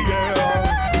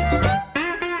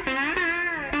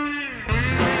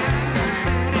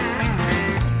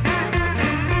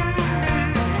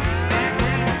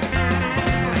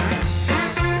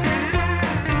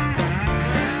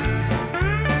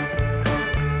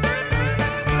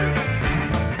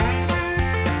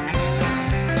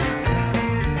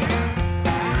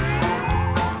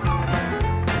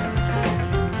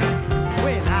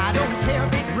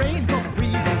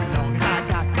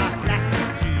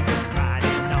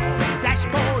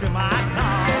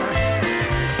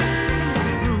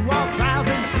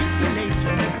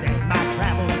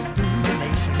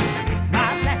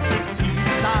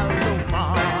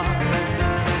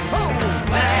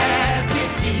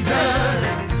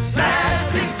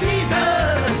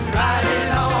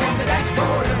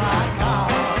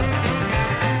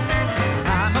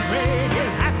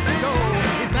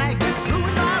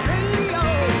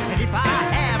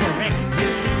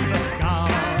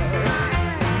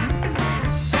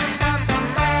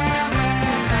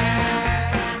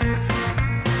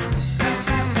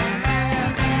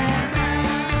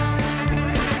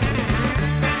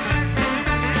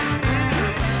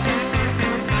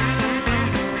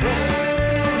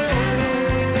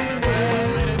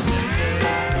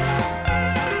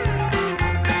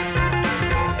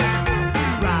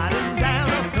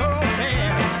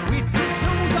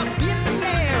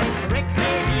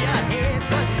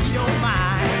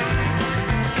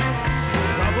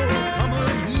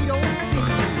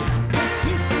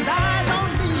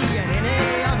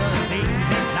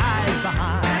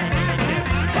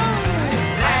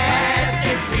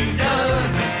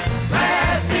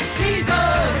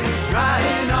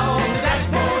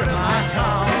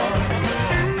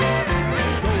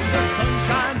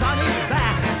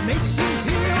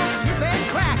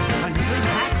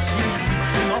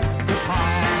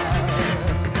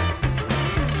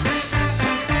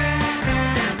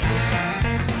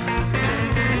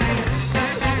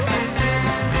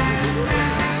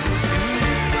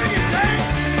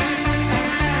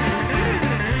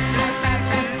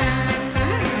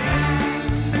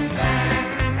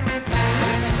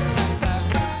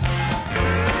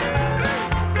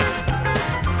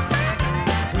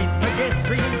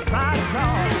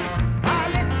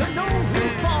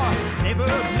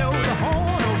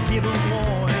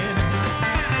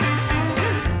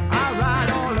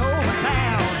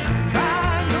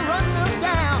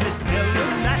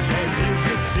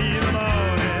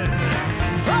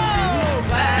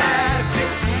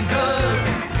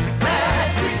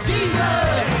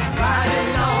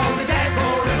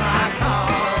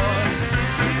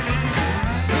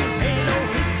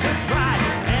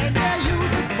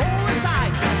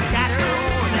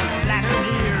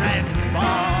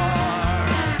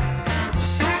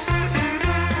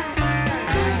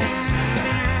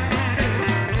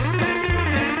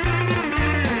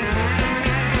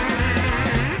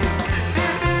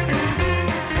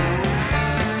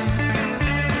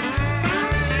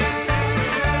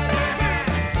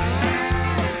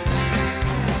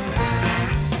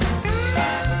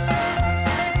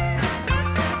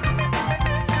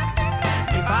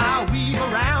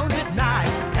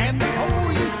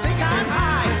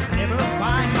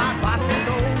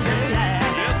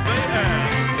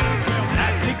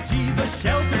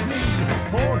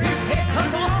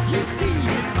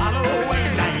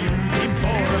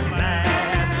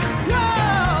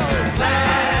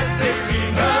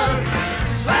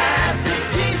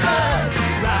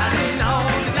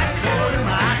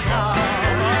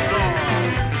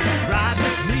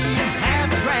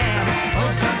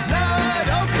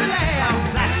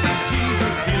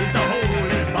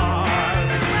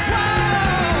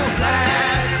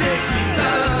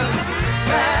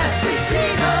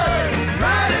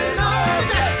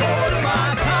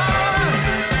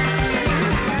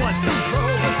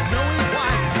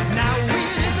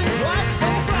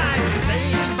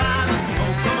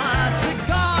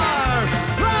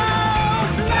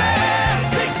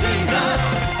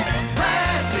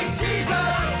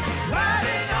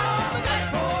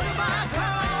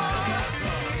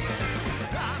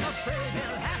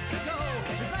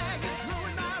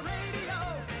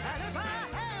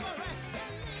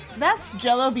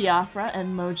 Jello Biafra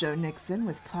and Mojo Nixon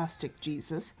with Plastic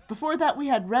Jesus. Before that, we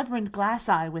had Reverend Glass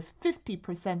Eye with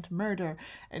 50% Murder.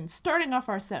 And starting off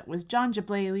our set was John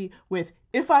Jablaley with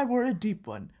If I Were a Deep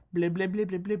One. Blib, blib, blib,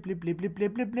 blib, blib, blib, blib,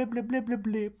 blib, blib, blib, blib, blib, blib,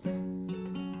 blib.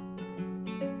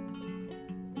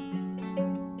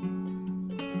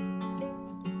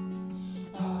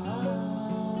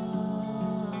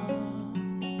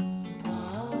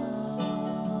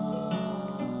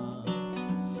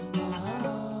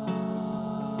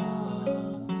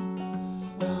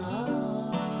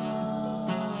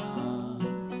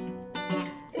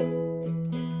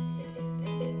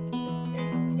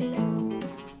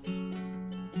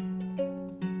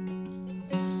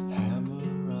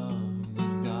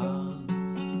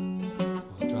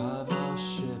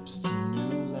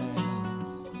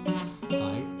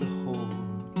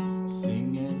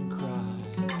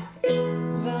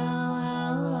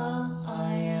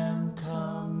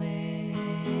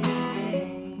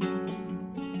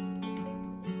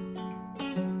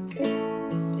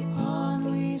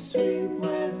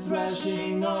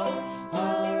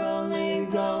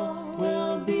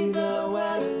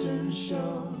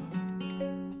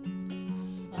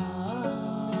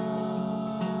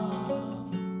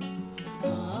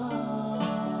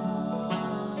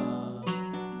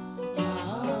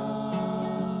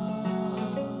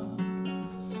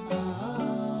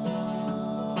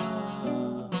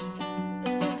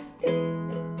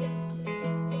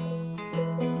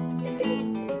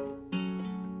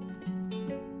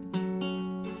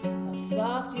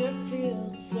 Soft your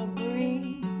fields so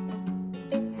green,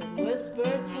 and whisper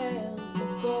tales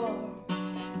of gore,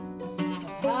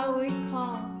 of how we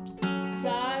calmed the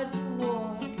tides of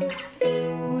war.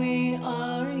 We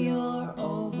are your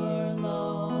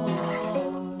overlords.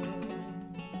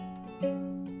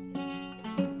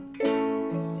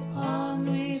 On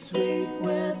we sweep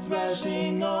with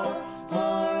threshing ore,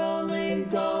 our only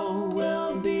goal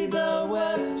will be the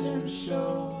western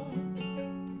shore.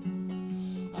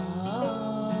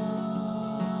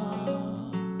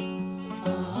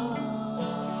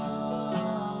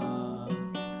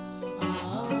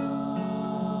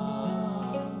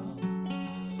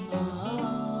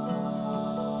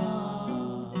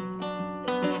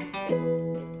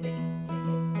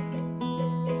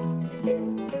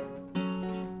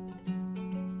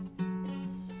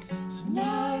 So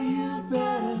now you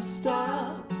better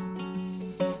stop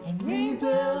and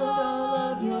rebuild all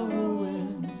of your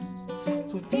ruins.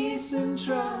 For peace and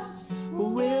trust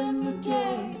will win the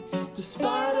day,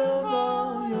 despite of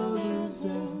all your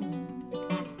losing.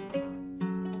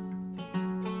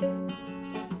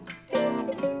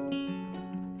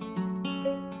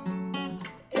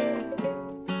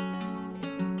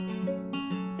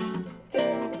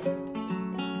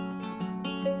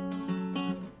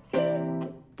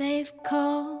 They've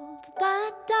called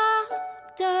the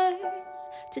doctors,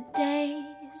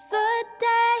 today's the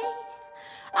day.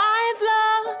 I've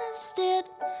lost it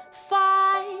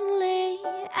finally,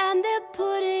 and they're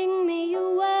putting me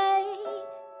away.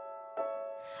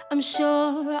 I'm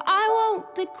sure I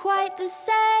won't be quite the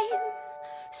same,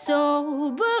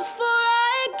 so before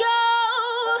I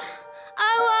go,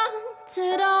 I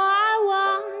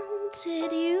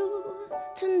wanted you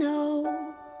to know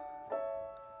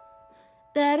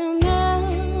that a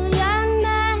million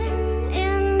men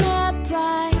in their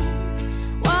bright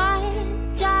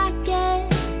white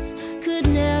jackets could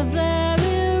never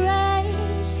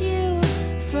erase you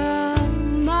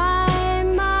from my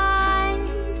mind.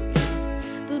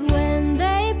 But when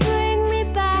they bring me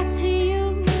back to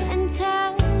you and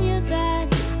tell you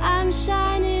that I'm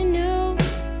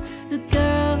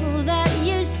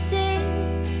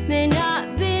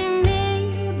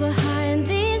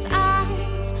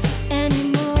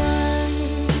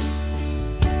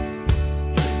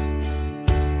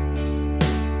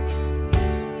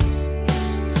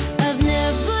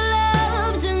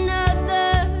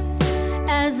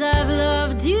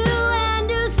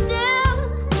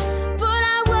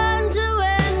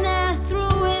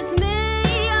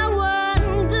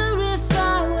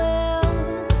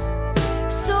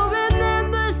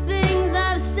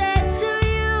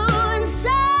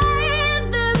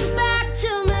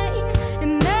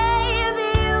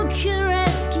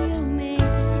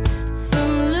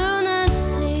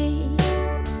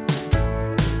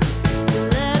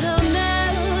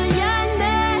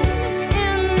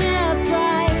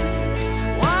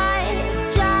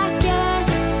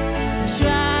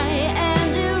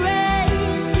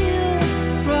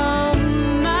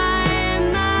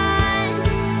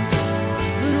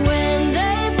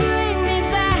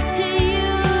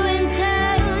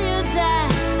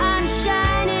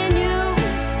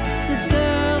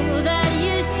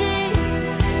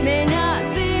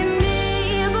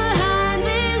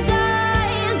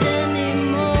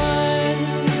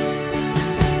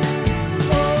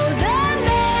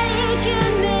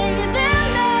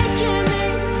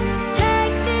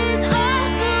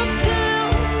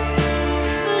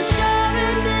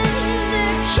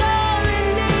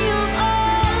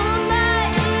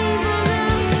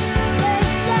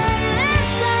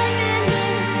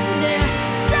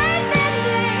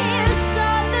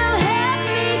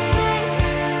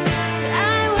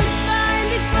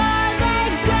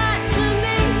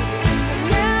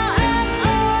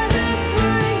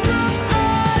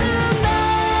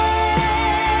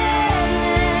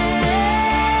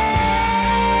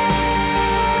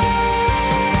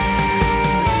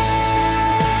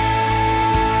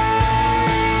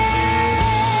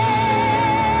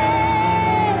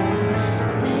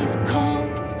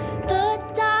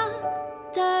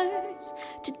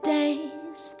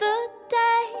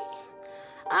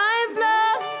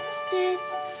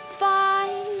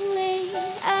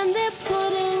and they're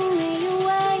putting me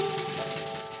away.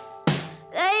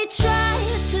 They try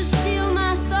to steal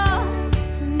my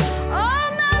thoughts and all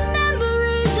my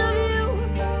memories of you,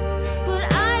 but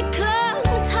I clung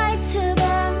tight to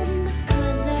them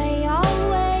because I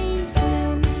always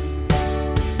knew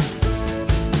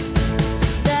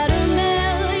that a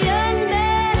million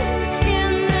men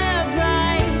in their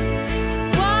bright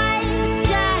white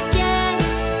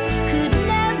jackets could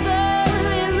never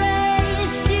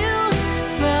erase you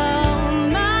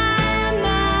from my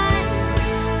mind.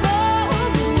 Oh,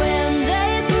 but when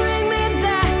they bring me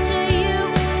back to you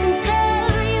and tell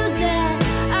you that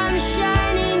I'm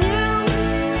shining you,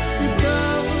 the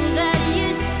gold that you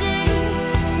see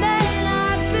may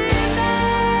not be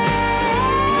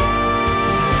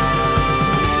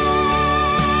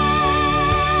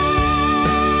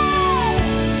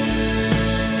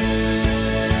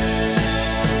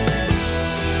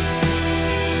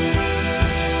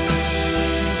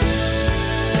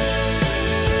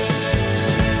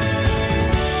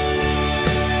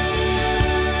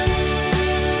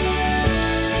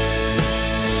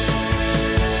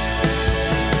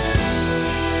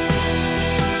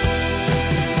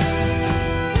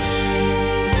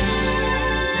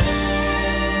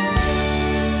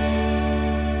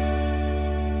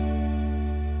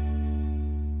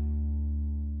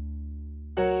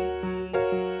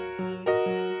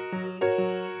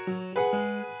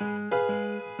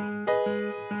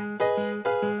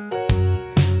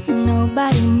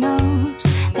Nobody knows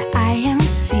that I am a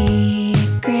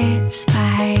secret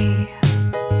spy.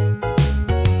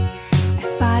 I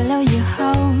follow you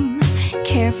home,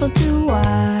 careful to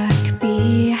walk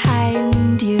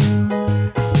behind you.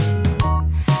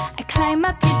 I climb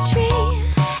up your tree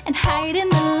and hide in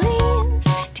the leaves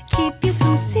to keep you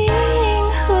from seeing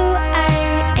who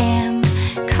I am.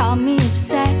 Call me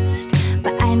obsessed,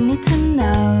 but I need to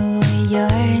know your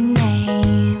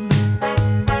name,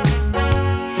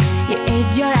 your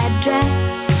age, your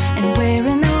address, and where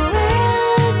in the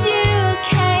world you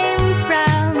came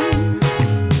from.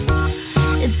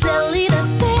 It's silly to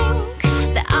think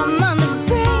that I'm on the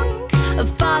brink of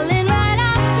falling right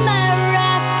off my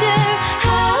rocker.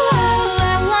 Oh,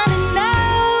 I wanna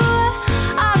know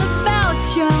all about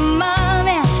your mom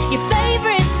and your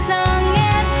favorite song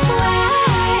and why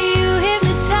you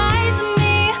hypnotize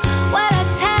me when I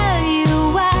tell you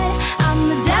what I'm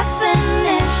the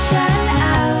definition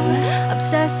of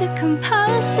obsessive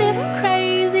compulsive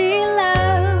crazy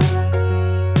love.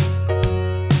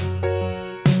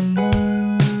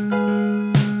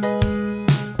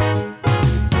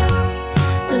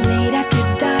 Late after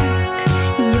dark,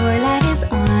 your light is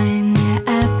on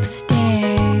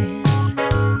upstairs,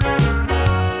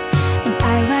 and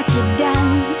I watch you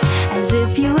dance as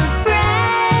if you were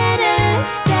Fred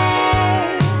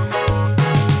Astaire.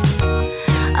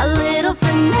 A little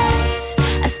finesse,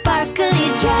 a sparkly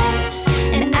dress,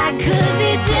 and I could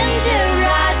be Ginger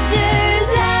Rogers.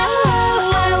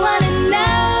 Oh, I wanna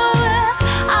know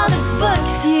all the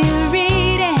books you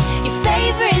read and your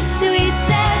favorite sweets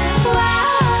and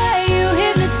why you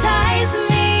hypnotize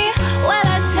me when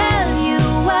I tell you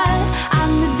what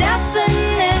I'm the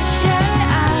definition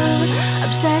of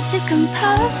obsessive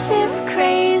compulsive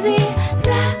crazy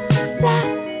love,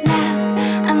 love, love.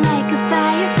 I'm like a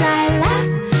firefly, love,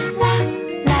 love,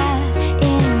 love.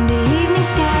 In the evening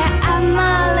sky, I'm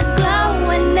all aglow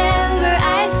whenever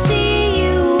I see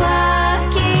you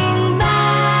walking by.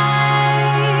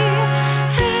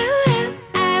 Oh,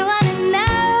 I wanna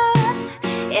know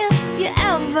if you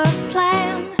ever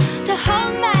plan to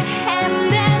hold my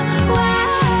hand and why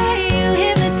you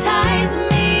hypnotize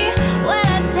me when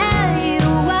I tell you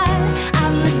what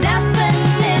I'm the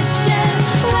definition.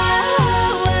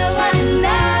 Whoa, I wanna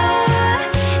know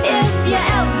if you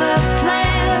ever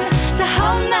plan to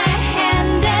hold my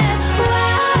hand and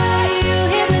why you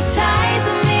hypnotize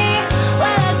me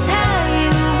when I tell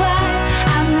you what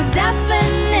I'm the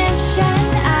definition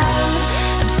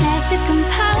of obsessive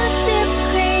compulsive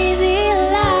crazy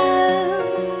love.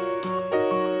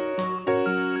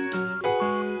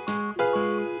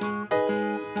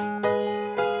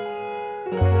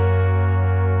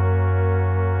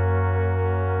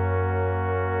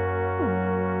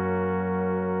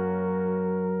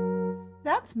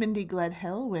 That's Mindy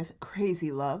Gledhill with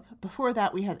Crazy Love. Before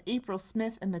that, we had April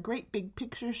Smith and the Great Big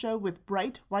Picture Show with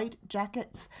Bright White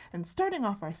Jackets. And starting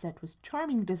off our set was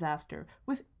Charming Disaster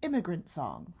with Immigrant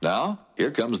Song. Now,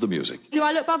 here comes the music. Do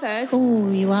I look bothered? Oh,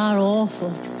 you are awful,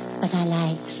 but I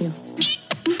like you.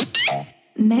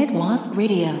 Madwas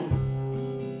Radio.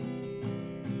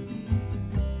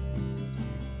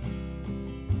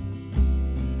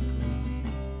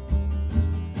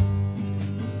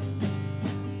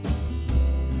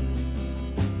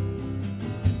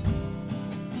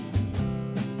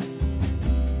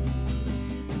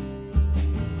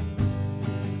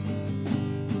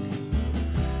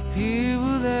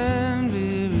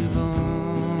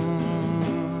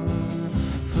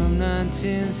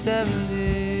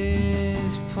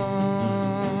 1970s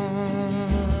porn,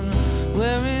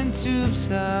 wearing tube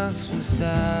socks with style,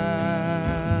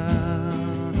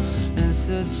 and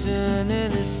such an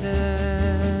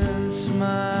innocent smile.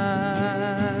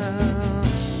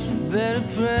 Better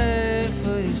pray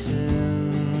for your sins.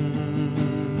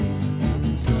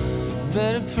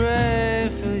 Better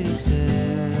pray for your sins.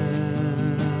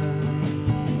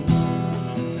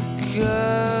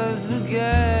 'Cause the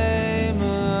game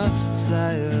of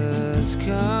Messiah's coming.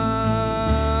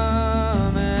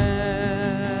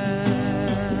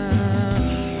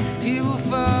 He will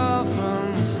fall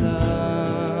from the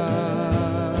star.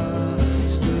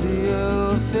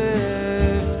 Studio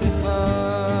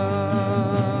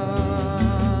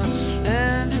 54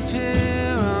 and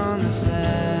appear on the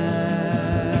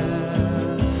set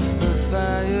of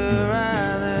Fire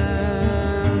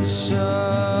Island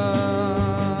shore.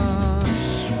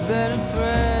 Better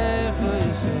pray for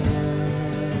your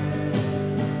sins.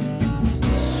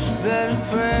 Better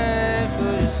pray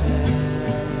for your sins.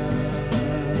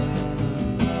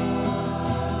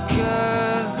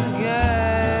 'Cause the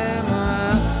game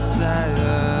of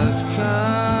Messiah's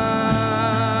coming.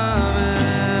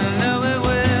 No, it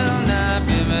will not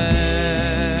be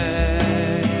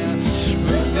made.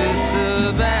 Rufus the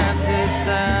Baptist, I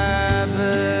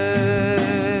beg.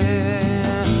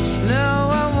 No,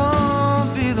 I won't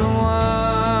be the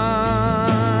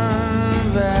one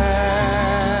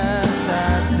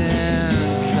baptized in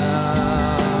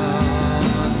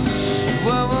come.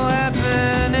 What will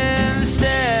happen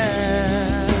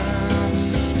instead?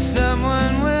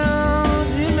 Someone will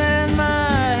demand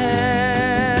my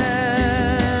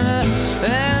head,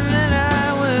 and then I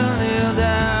will kneel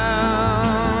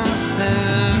down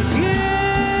and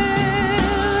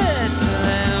give it to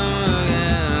them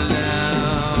again now.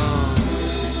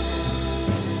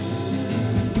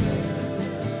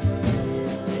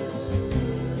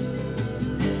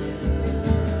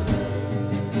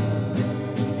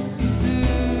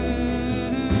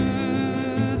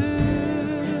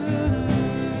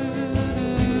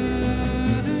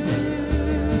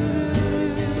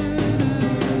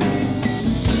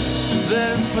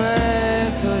 Better pray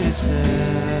for your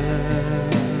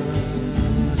sins.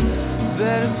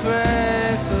 Better pray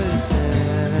for your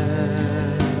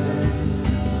sins.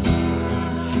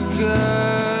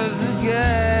 'Cause the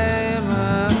game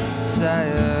of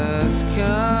Messiah's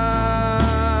coming.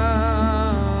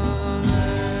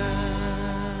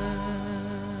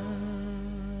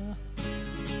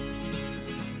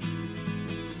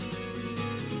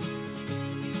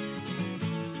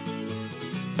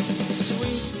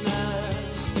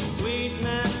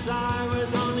 Sweetness, I was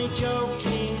only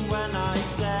joking when I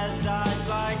said I'd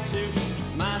like to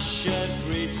mash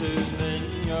every tooth in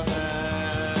your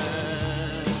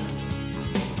head.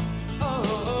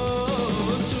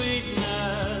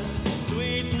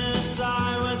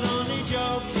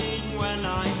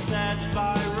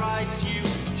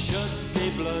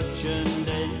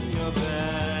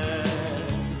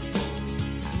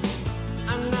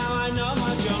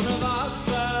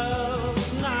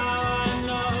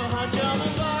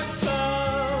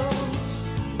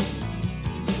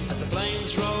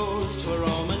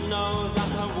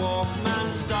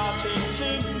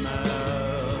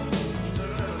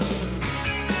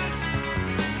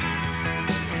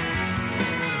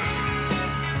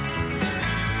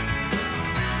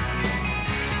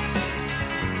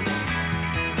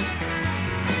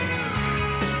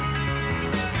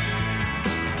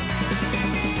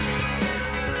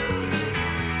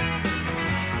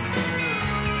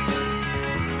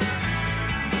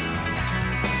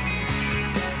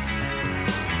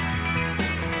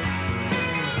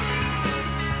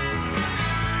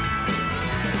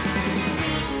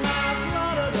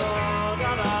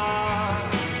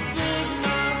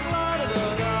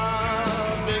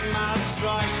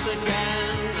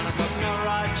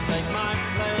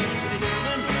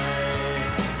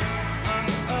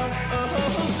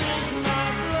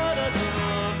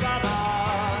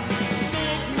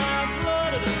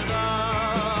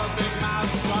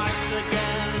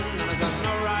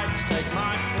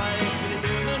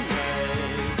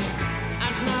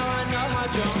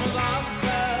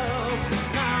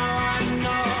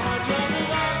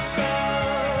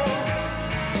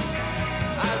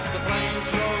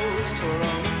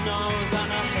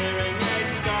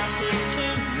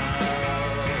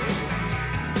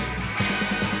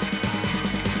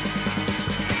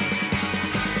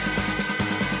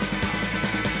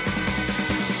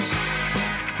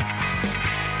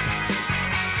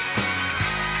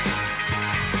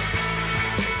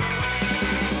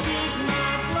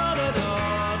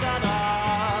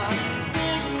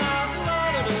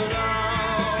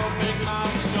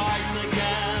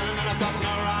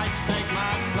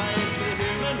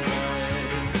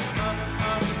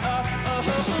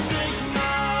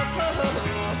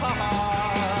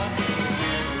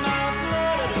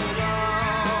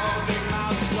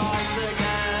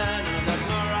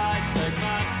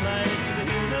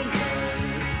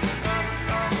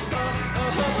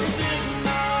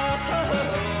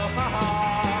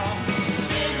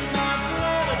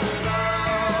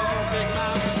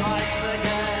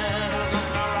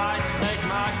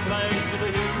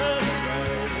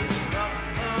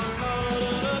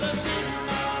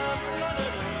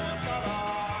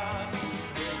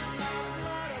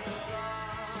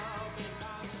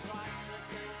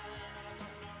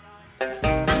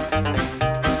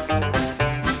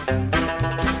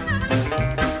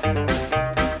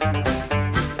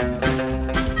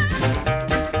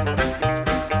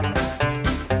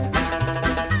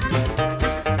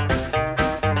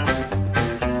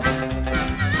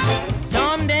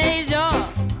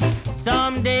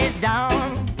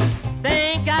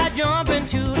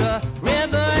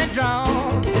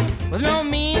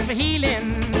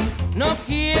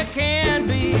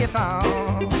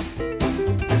 found.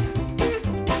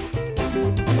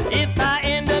 If I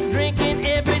end up drinking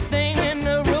everything in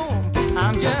the room,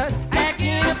 I'm just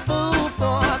acting a fool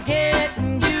for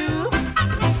getting you.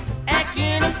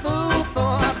 Acting a fool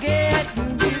for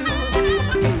getting you.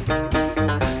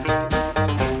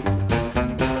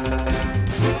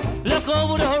 Look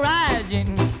over the horizon,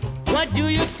 what do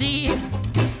you see?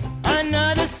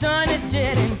 Another sun is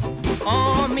setting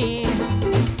on me.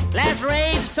 Last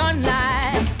rays of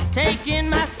sunlight taking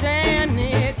my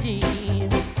sanity.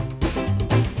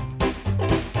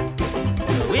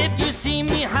 If you see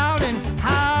me howling,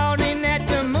 howling at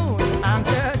the moon, I'm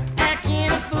just acting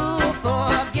a fool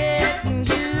for getting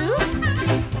you.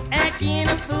 Acting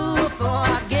a fool for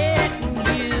getting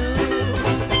you.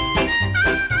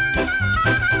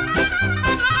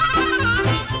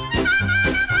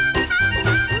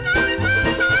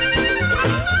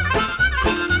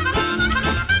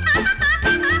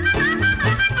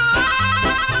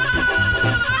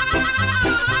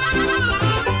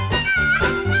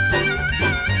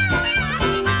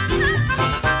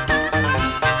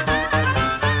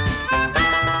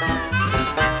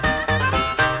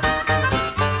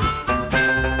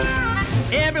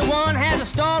 Everyone has a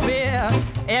story,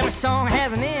 every song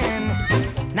has an end.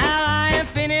 Now I am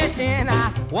finished and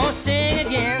I won't sing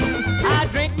again. I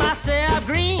drink myself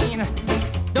green,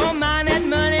 don't mind that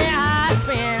money I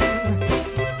spend.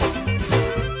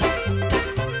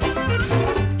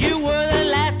 You were the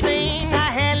last thing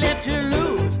I had left to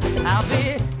lose. I'll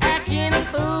be acting a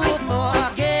fool for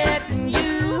getting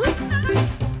you.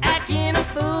 Acting a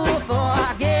fool for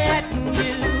getting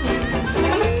you.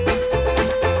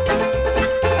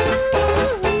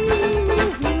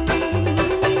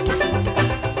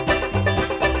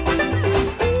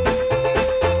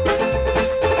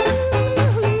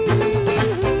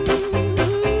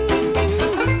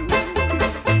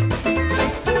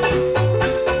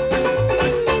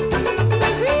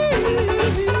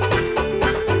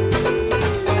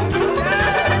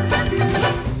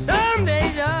 Some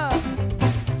days up,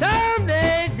 some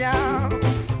days down.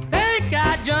 Think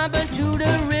I jump into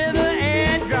the river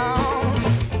and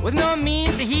drown. With no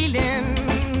means of healing,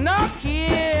 no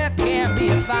cure can be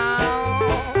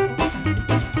found.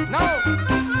 No.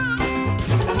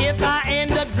 If I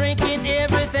end up drinking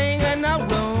everything in the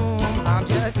room, I'm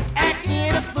just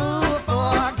acting a fool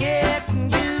for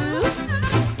getting you.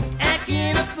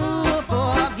 Acting a fool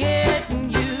for getting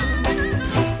you.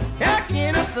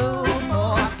 Acting a fool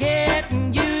for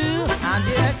getting you. I'm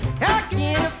just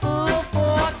acting a fool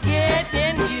for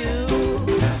getting you.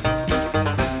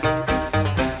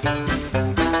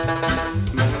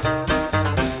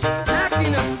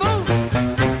 Acting a fool.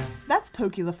 That's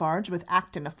Pokey Lafarge with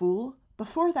Actin' a Fool.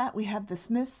 Before that, we had the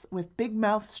Smiths with Big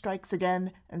Mouth Strikes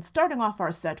Again, and starting off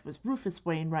our set was Rufus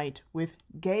Wainwright with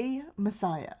Gay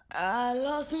Messiah. I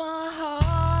lost my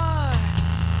heart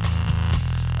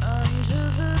under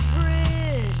the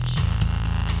bridge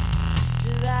to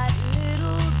that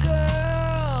little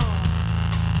girl.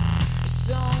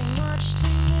 So much to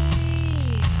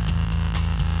me,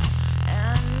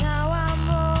 and now I'm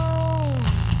home,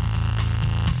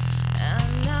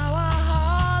 and now I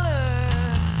holler.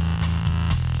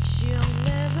 She'll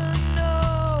never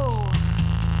know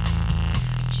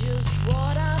just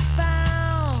what I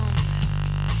found.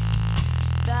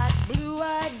 That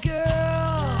blue-eyed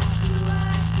girl,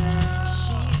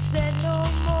 she said no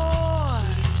more.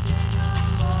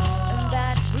 And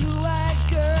that blue-eyed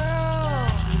girl,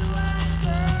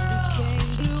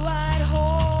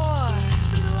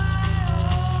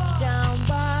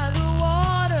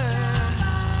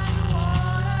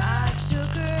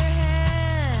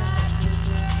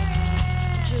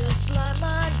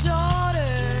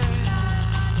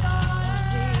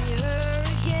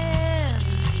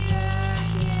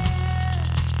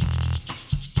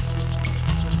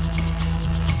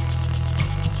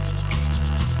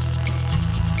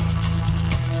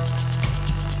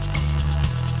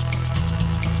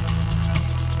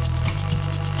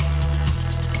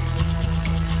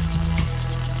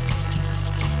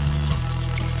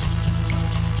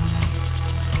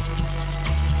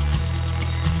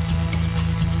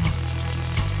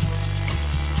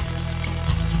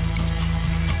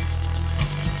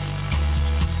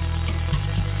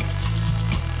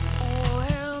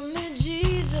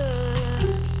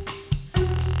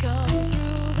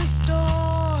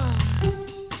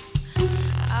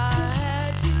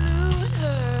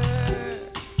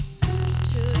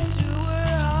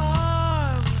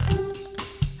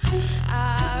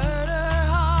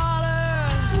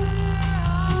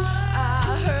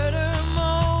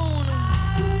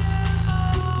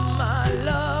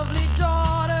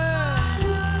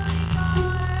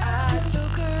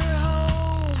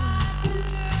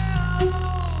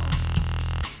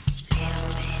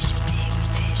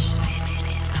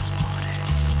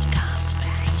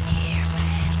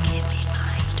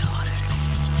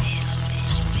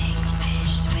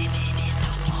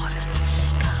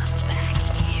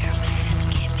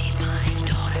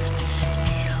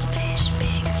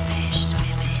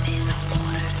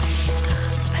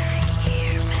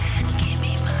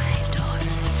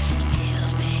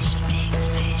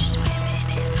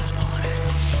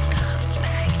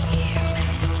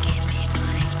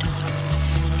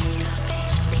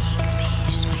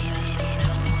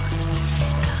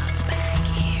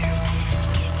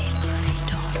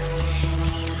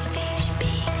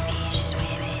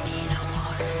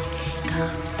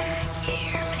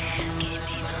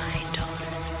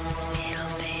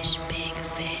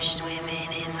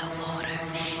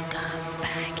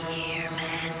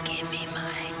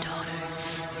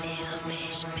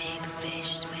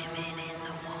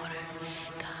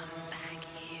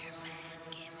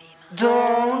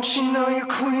 Don't you know you're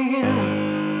queen?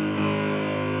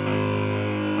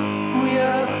 We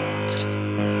out,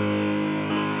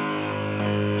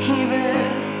 even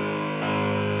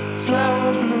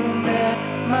flower bloom at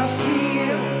my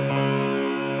feet.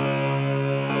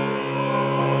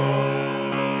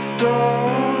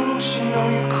 Don't you know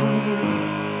you're queen?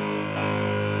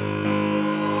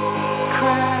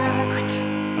 Cracked,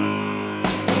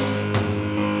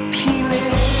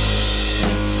 peeling,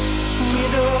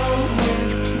 widowed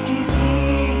with disease.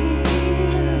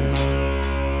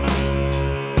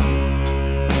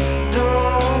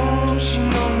 Don't you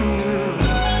know you?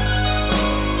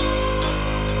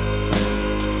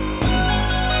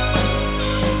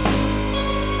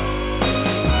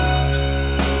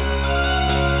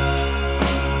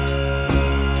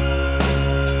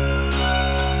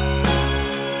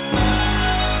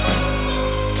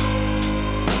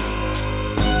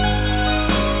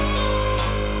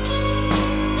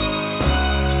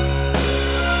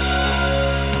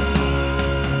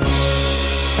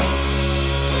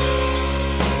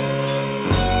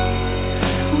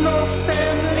 No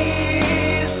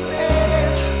family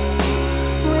safe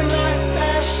when I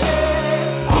sashay.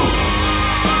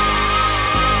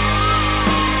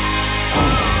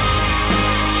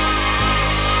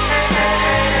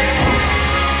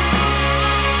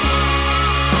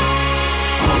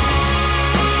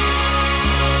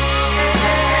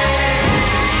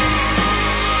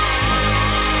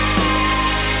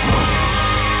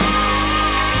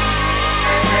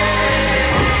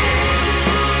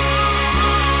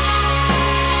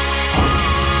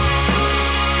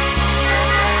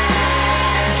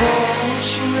 Don't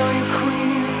you know you're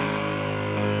queen?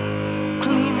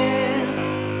 Gleaming,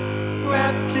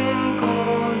 wrapped in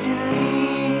golden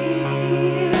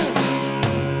leaf.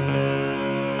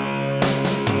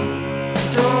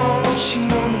 Don't you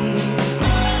know me?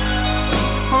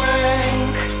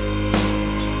 Rank,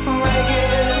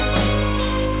 ragged,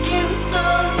 skin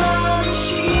sun on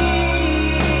sheets.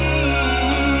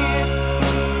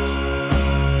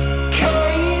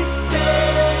 Case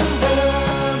in the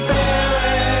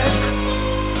barracks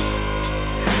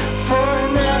for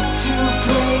an ass to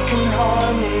break and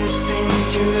harness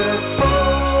into the bone.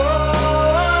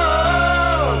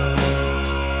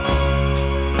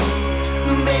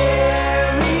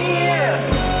 Mary,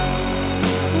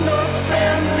 no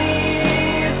family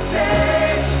is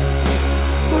safe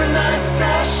when I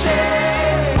sashay.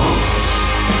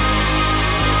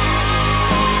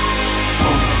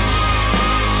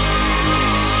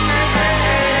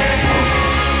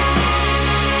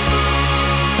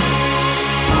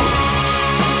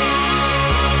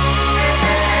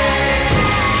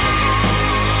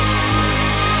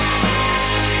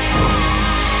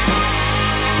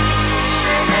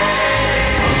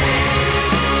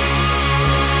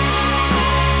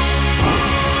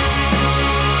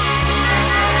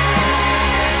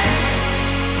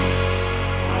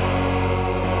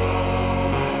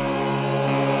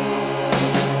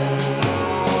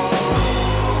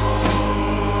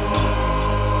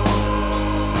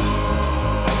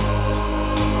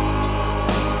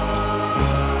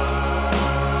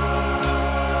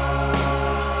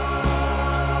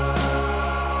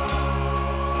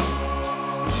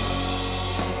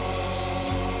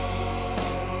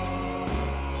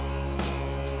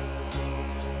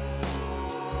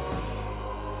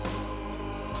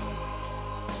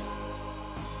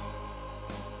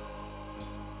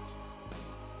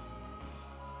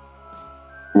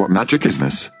 What magic is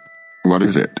this? What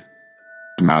is it?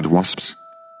 Mad Wasps.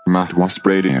 Mad Wasp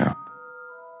Radio.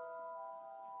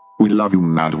 We love you,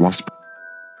 Mad Wasp.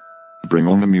 Bring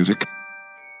on the music.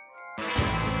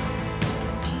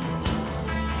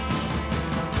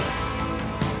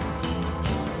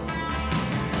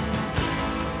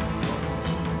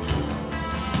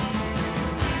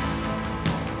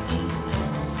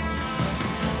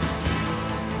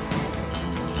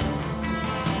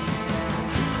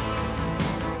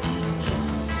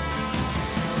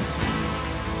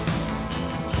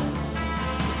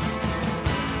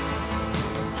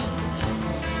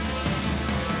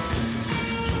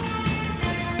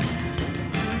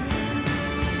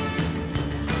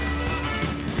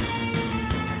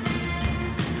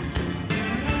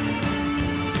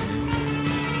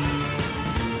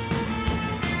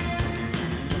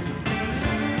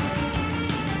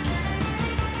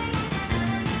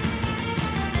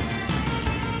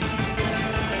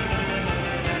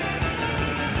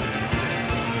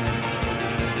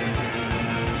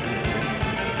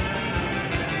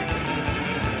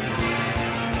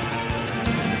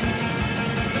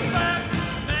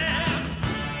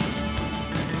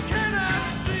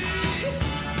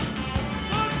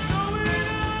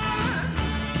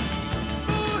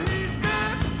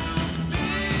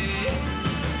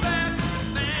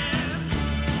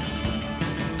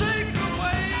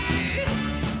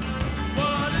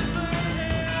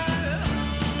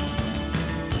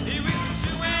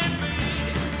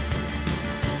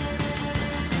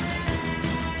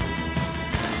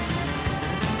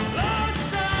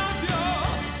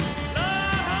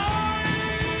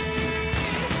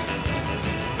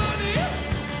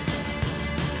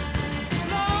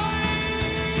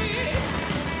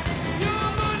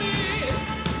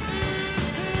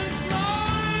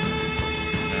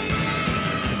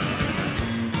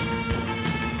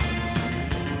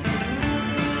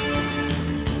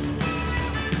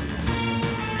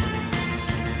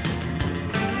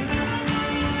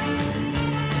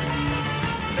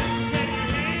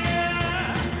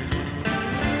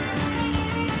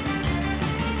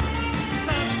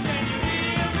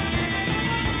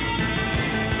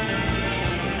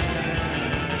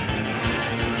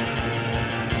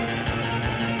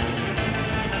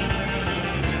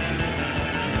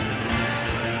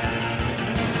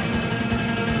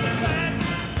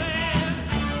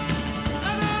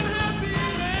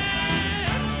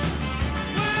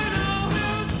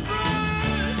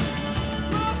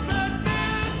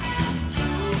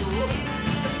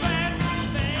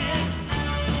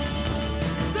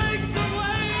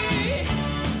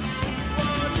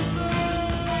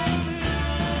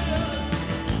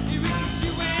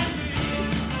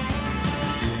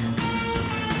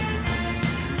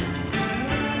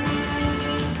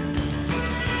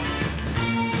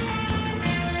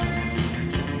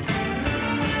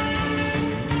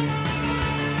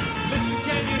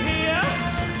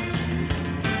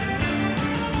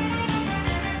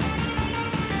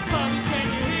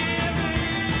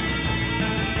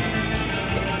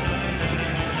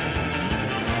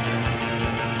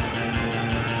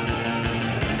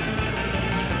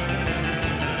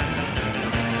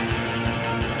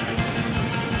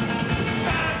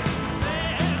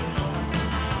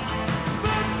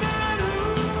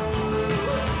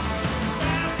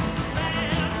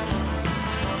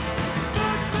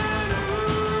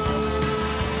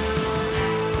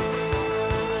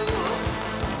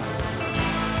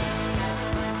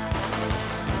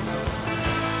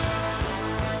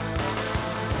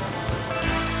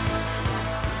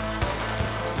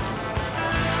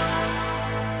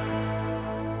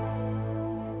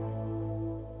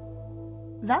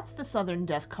 That's the Southern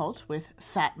Death Cult with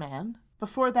Fat Man.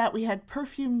 Before that, we had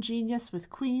Perfume Genius with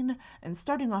Queen, and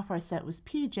starting off our set was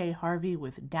PJ Harvey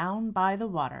with Down by the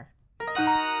Water.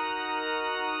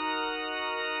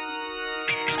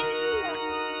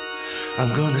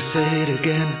 I'm gonna say it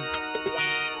again.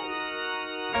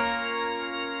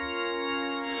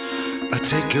 I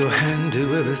take your hand,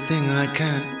 do everything I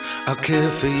can. I'll care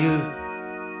for you,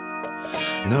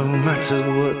 no matter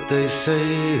what they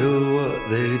say or what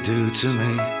they do to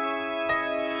me.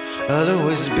 I'll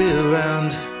always be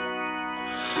around,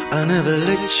 I'll never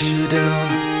let you down.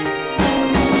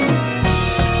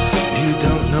 You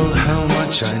don't know how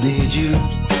much I need you,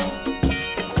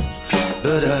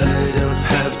 but I don't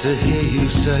have to hear you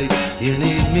say you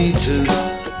need me too.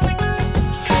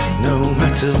 No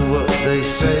matter what they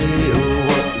say or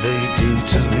what they do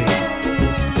to me,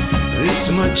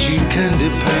 this much you can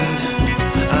depend,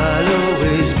 I'll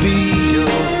always be your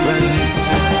friend.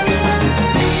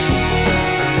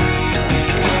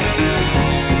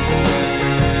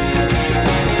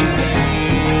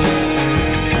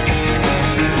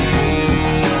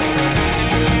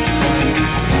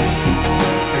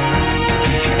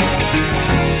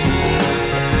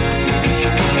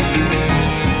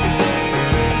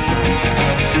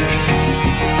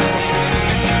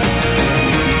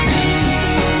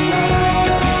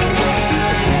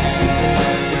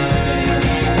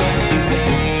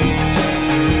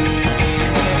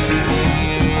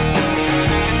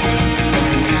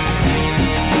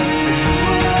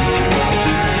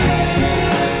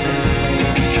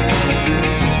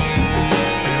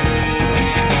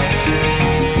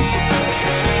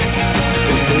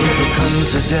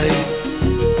 A day,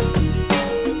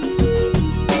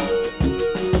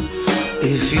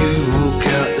 if you walk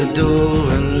out the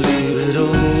door and leave it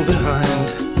all behind,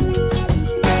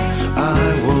 I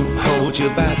won't hold you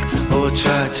back or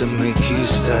try to make you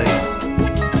stay.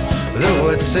 Though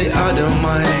I'd say I don't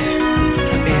mind,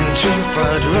 in truth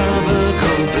I'd rather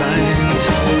go blind.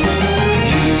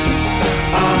 You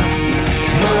are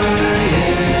my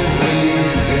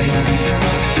everything,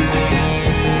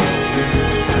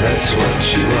 that's what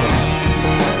you are,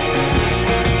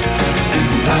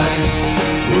 and I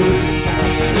would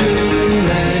do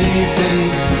anything.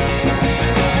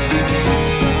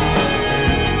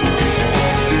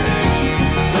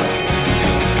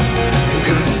 I'm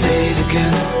gonna say it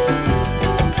again.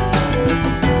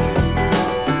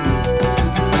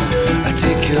 I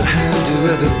take your hand, do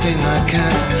everything I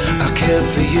can. I'll care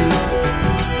for you,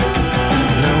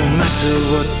 no matter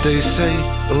what they say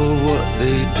or what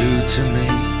they do to me.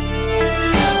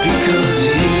 Because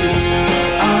you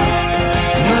are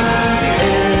my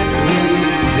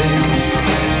everything,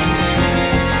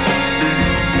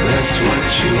 that's what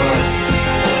you are,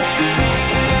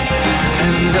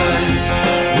 and I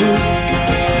would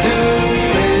do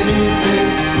anything.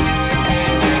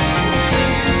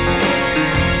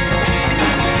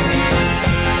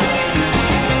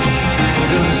 I'm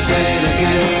gonna say it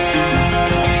again.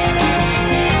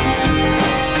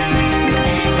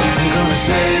 I'm gonna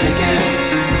say it again.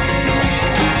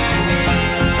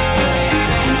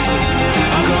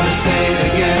 Say it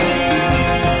again.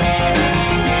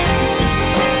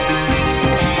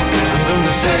 I'm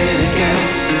gonna say it again.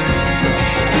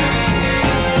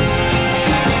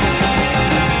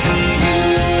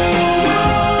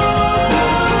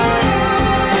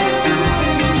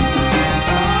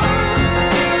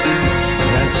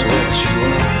 That's what you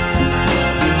are.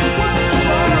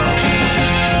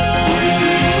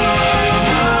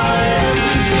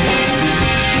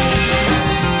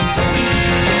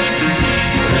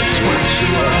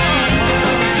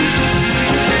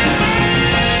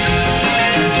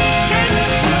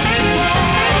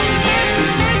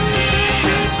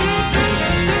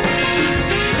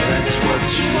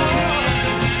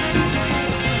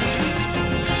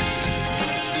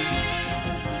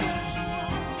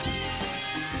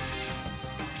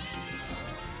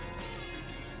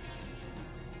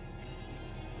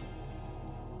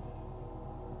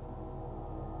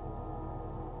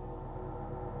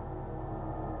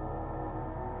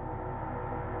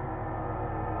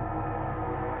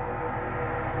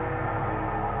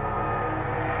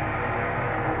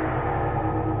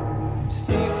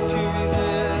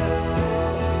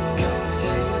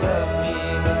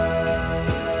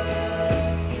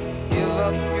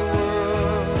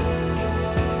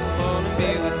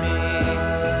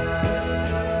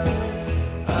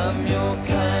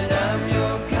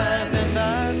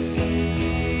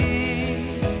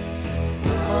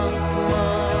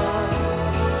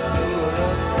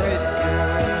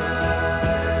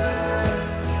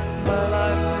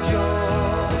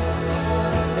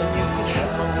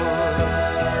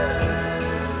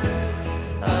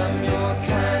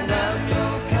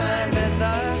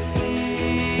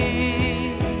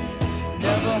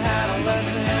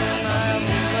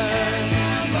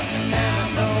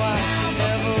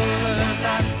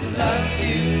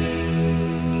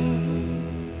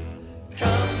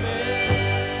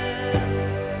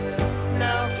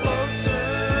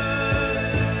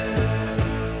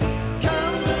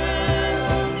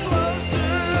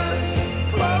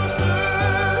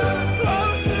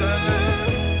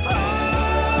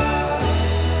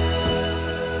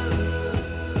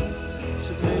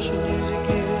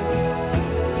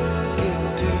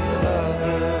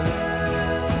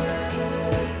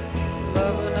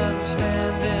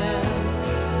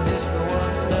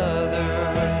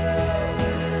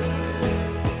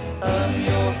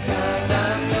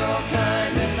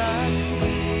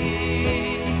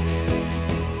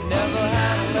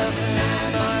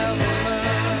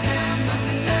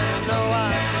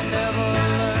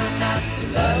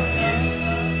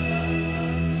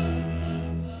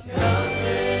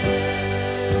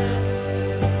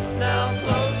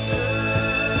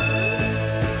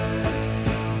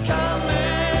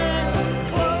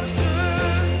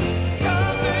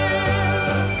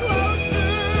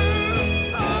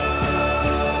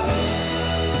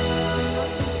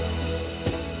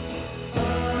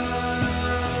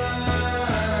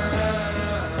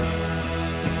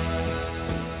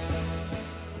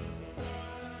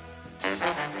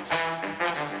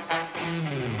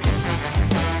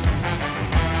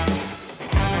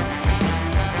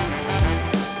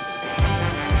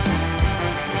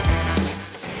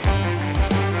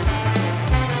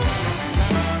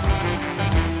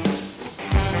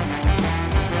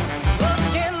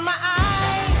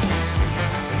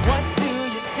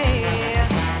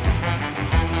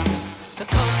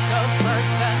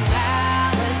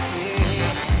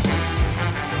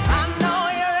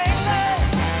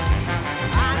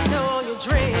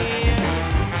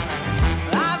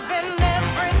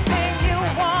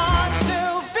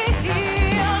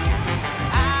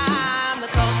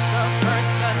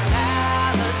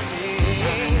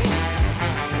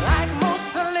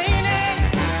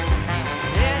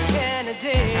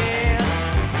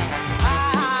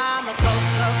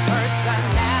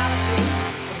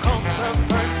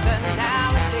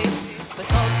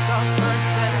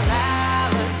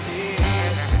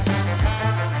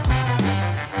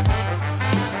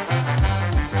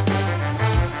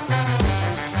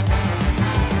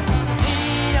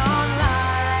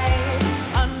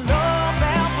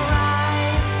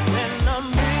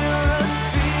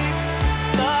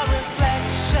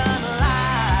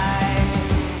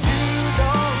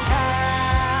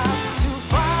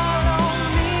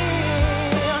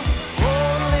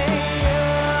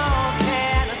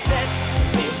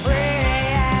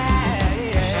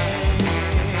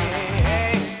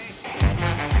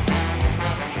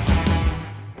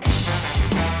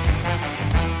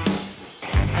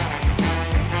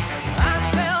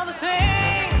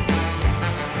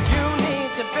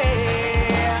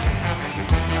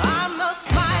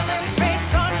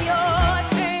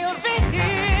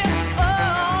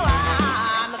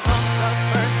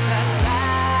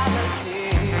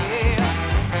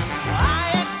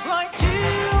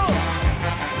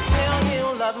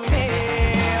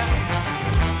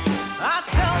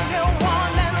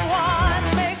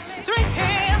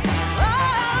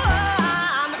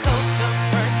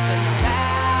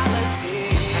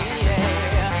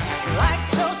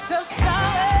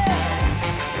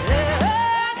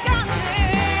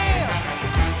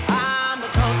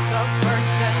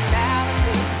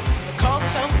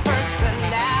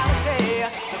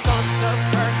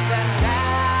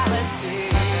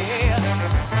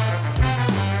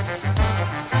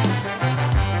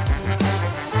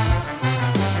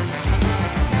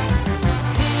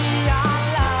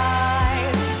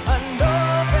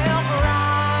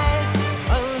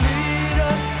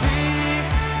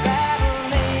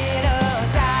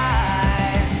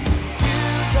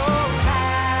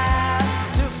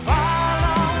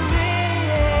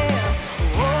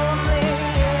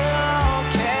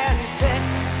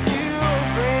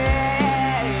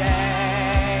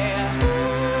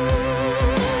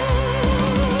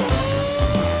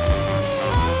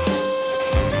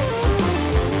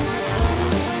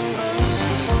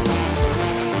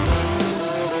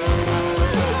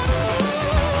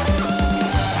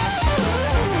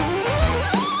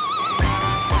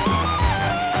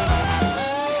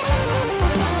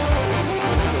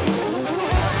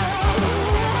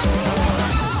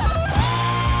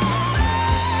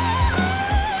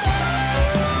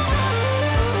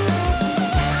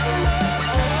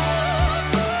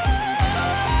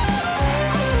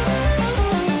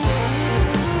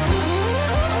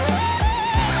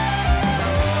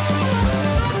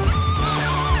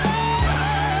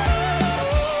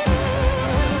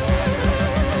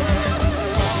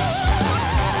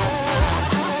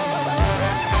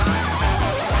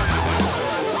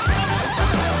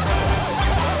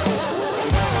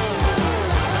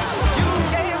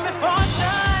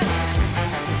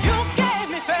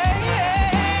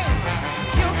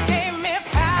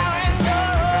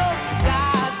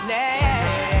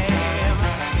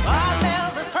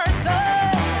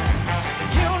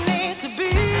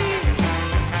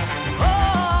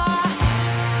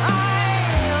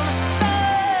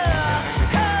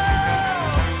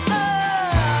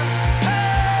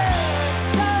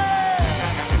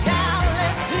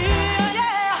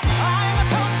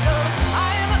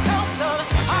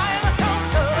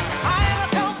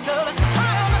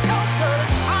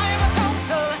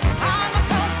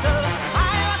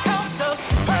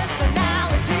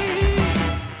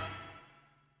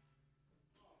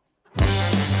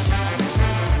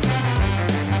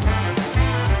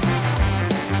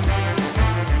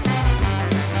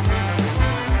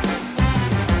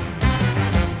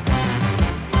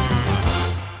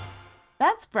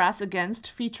 Bluegrass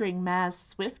Against, featuring Maz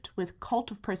Swift with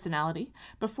Cult of Personality.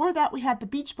 Before that, we had the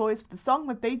Beach Boys with the song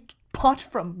that they bought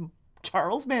from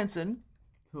Charles Manson.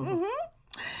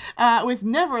 With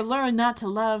Never Learn Not to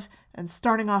Love. And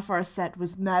starting off our set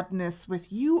was Madness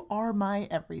with You Are My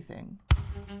Everything.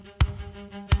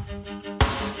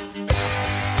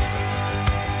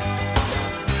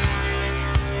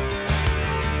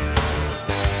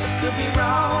 Could be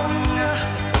wrong,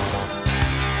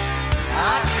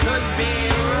 I could be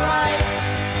right.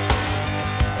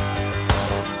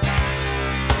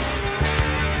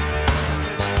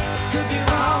 Could be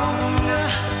wrong,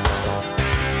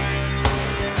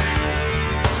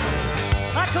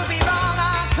 I could be wrong,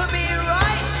 I could be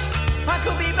right. I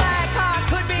could be black, I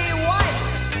could be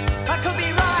white. I could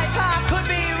be right, I could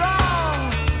be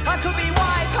wrong. I could be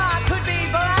white, I could be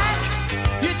black.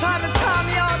 Your time has come,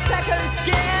 your second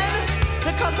skin.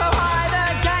 The cost so high, the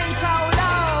gain so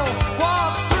low.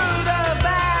 Walk through the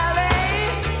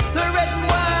valley. The written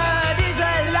word is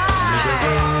a lie. May the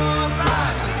road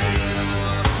rise with you.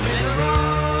 May the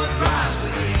road rise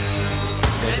with you.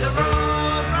 May the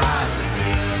road rise with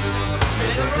you.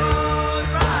 May the road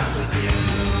rise with you.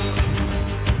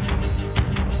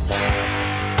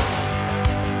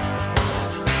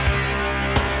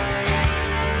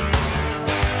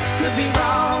 Could be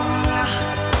wrong,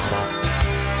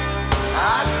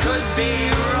 I could be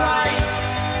right.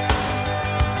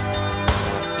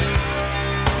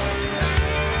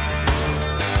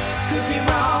 Could be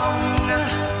wrong,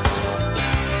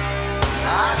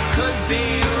 I could be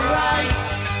right.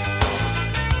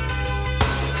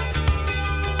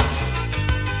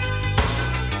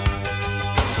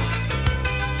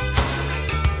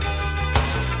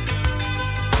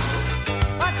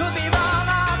 I could be wrong,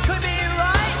 I could be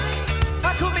right.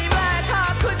 I could be black,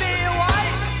 I could be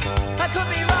white. I could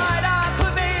be right, I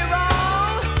could be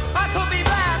wrong. I could be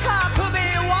black, I could be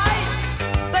white.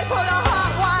 They put a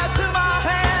hot wire to my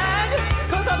head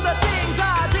 'cause of the things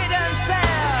I didn't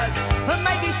said, and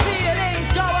made these feelings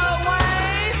go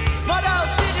away. Model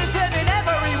citizen in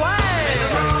every way. May the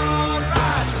road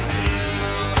rise with you.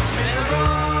 May the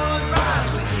road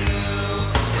rise with you.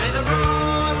 May the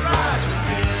road rise with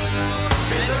you.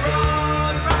 May the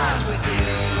road rise with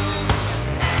you.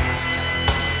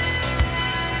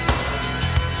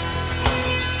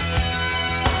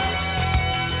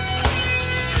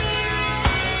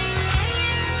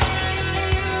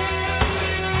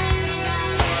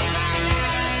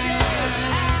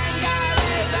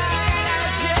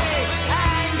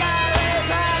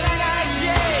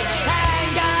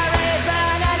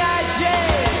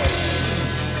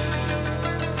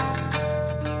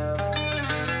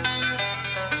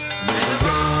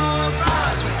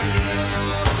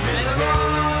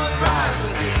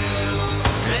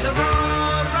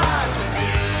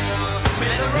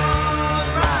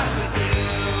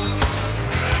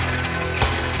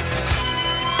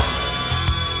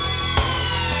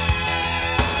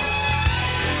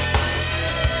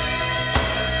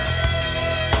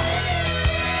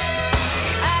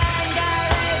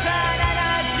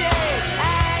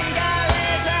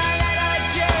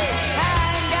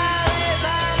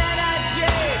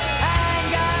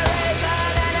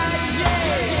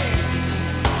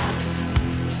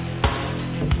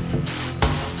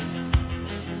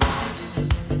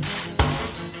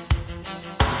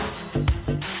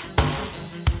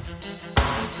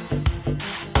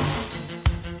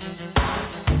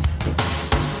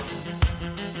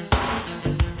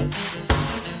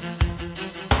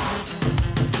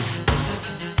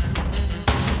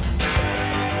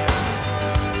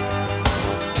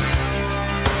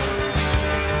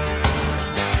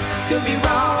 Could be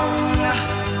wrong,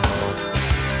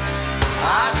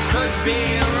 I could be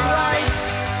right.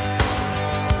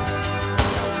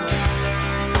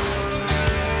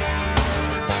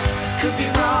 Could be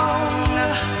wrong,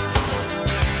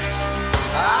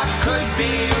 I could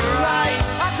be right.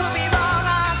 I could be wrong,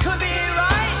 I could be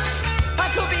right. I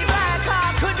could be black,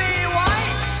 I could be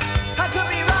white. I could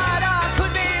be right, I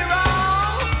could be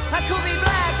wrong. I could be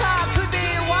black, I could be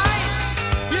white.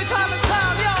 Your time has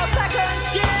come, your second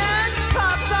skin.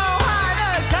 Cost so high,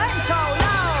 the gain so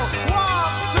low.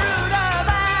 Walk through the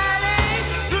valley.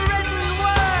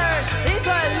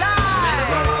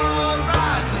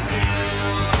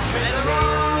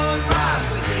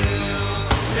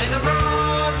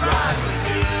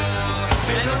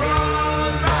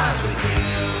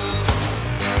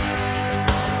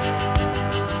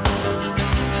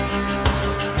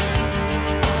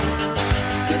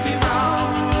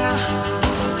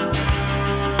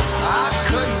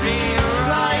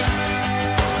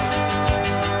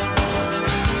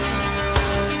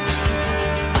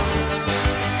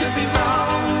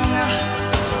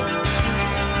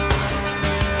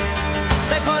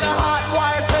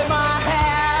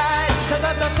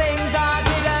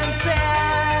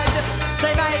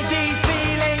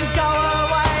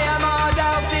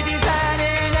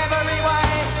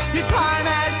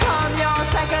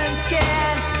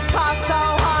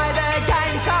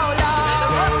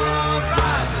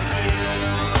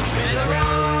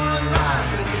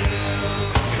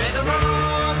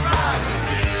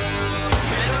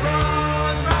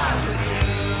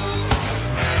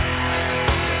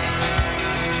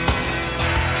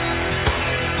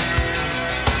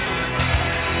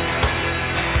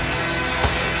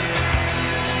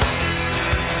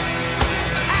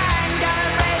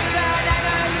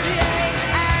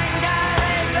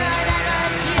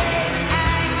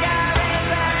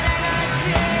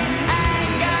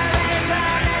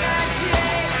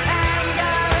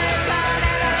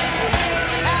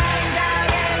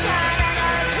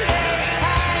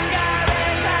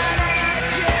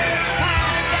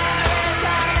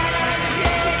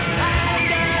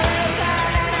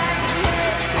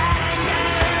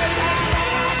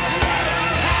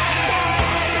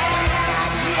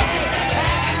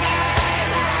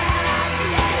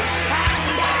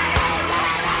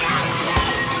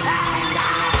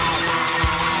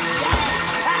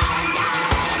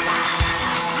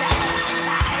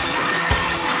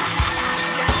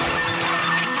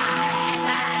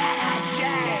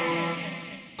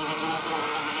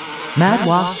 Mad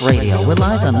Wasp Radio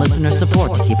relies on listener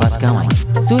support to keep us going.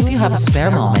 So if you have a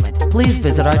spare moment, please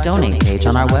visit our donate page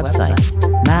on our website,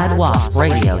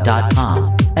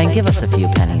 madwaspradio.com, and give us a few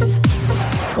pennies.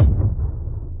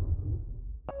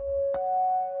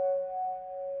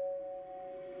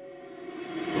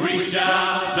 Reach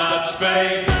out, touch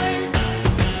faith.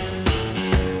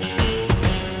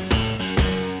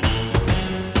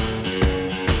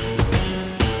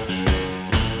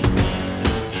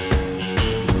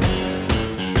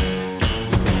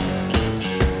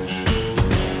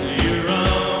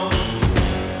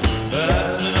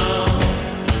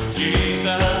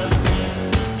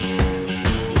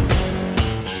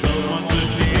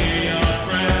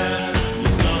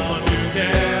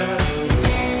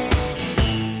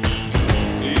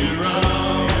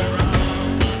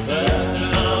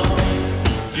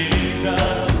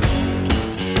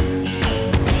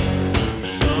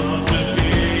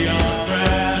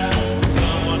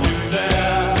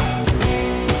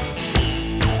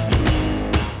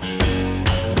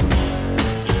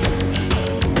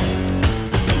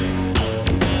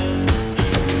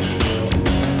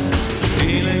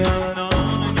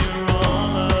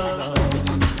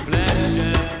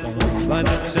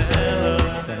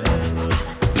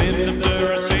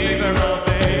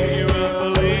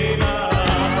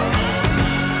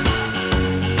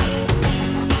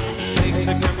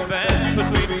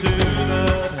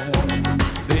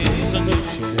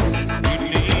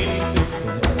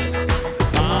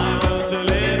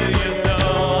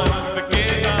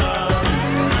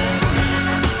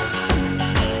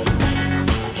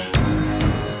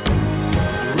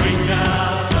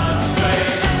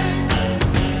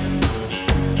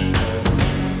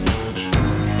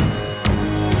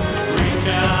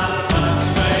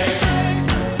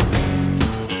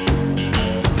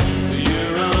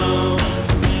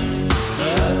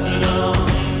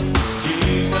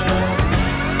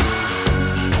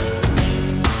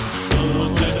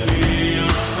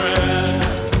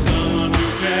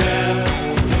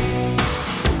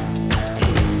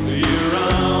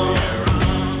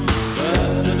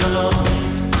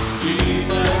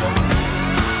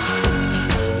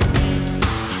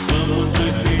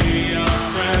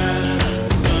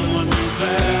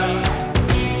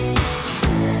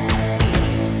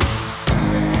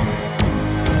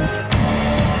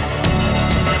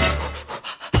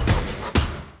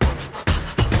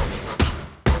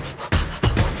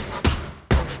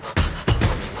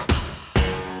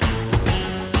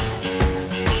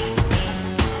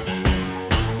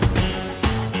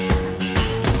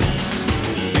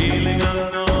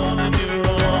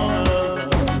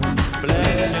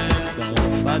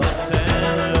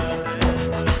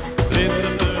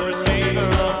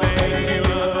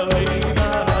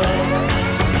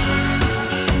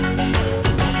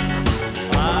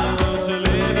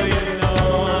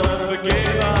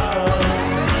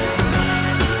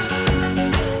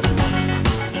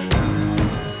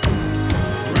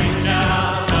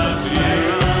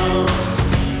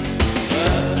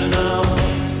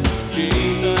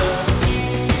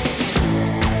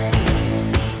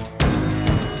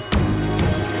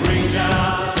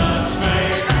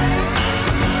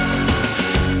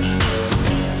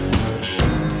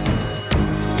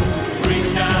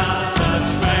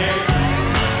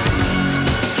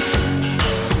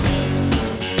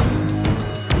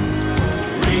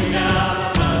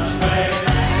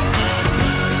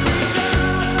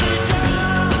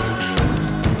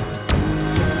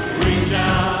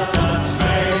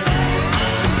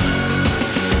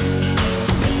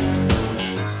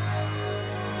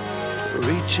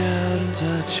 Reach out and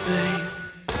touch faith.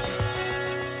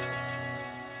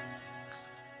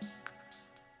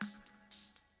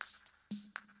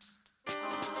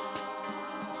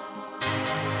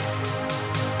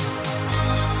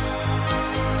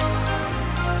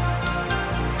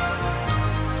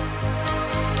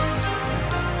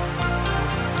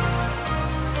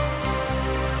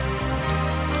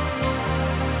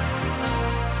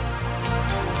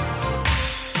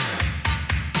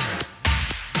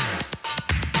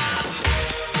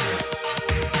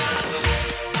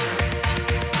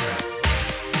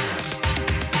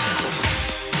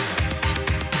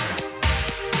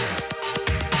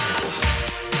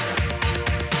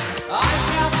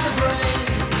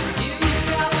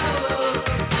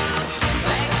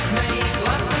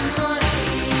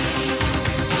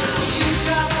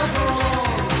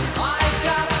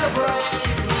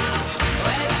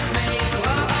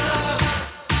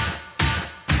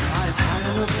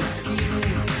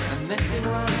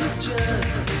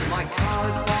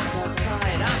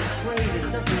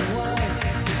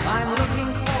 I'm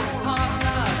looking for a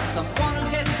partner someone who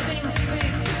gets things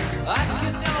fixed. Ask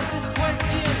yourself this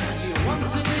question, do you want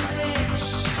to be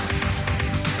rich?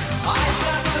 I've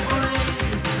got the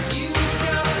brains, you've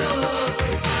got the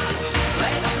looks.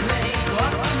 Let's make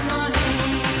lots of money.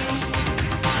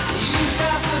 You've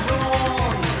got the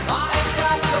brawn, I've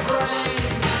got the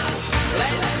brains.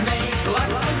 Let's make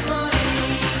lots of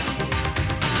money.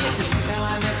 You can tell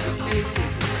I'm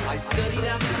educated, I studied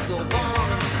at the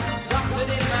Sorbonne.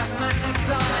 Doctored in mathematics,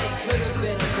 I could have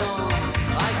been a don.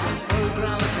 I can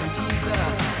program a computer,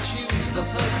 choose the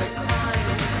perfect time.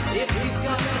 If you've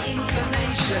got the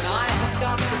inclination, I have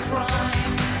got the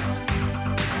crime.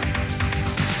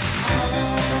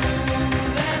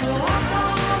 There's a lot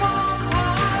of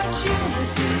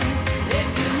opportunities if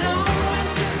you know where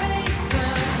to take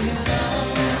them, you know.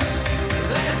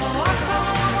 There's a lot of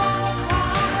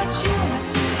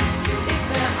opportunities if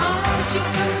there aren't, you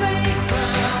can make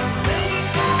them.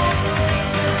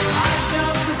 I've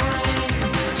got the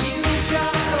brains, you've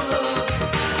got the looks.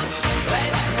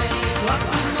 Let's make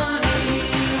lots of money.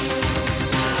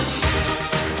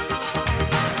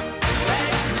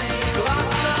 Let's make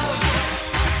lots of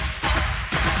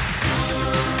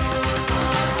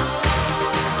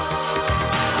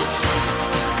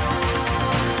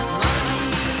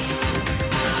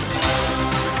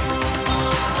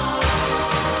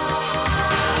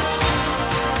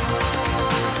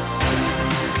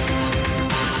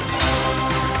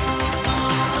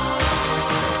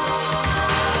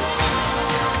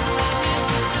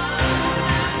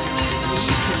You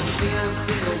can see I'm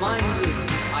single-minded,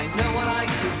 I know what I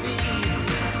could be.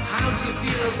 How do you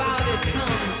feel about it?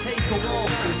 Come take a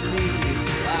walk with me.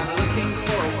 I'm looking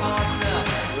for a partner,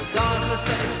 regardless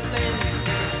of expense.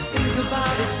 Think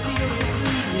about it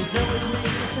seriously, you know it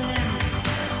makes sense.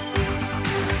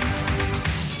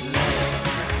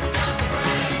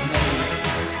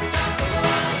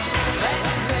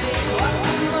 Let's make lots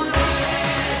of money,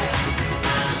 yeah.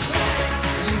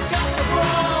 You've got the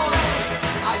brawn,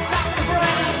 I've got the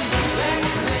brains.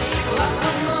 Let's make lots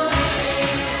of money.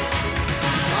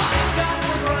 I've got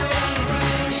the brains,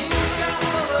 you've got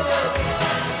the looks.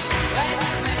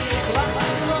 Let's make lots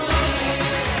of money.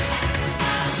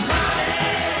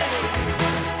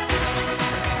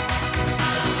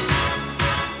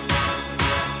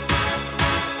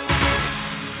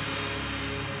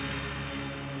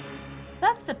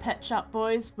 That's the Pet Shop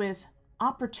Boys with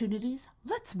Opportunities.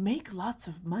 Let's make lots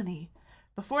of money.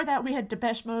 Before that, we had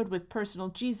Depeche Mode with Personal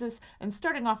Jesus, and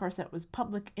starting off our set was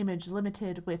Public Image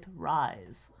Limited with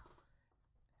Rise.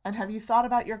 And have you thought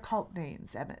about your cult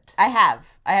names, Emmett? I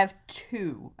have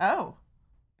 2. Oh.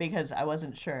 Because I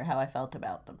wasn't sure how I felt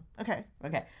about them. Okay.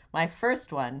 Okay. My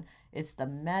first one is the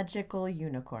Magical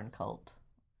Unicorn Cult.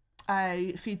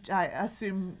 I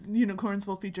assume unicorns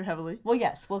will feature heavily. Well,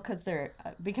 yes. Well,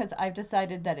 because I've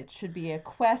decided that it should be a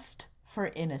quest for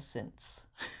innocence.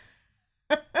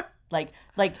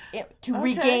 To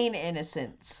regain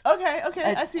innocence. Okay.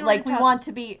 I see. Like we want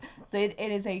to be. It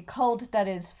is a cult that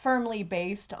is firmly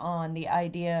based on the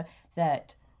idea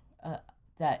that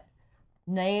that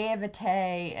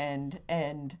naivete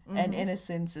and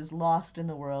innocence is lost in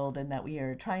the world, and that we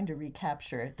are trying to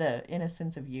recapture the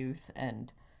innocence of youth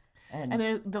and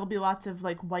there'll be lots of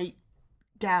like white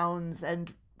gowns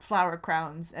and flower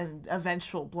crowns and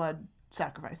eventual blood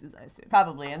sacrifices, I assume.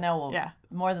 Probably, and there will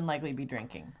more than likely be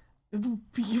drinking. I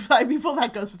mean, well,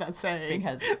 that goes without saying.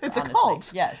 Because it's honestly, a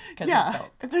cult. Yes, because yeah. it's a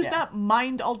cult. If there's not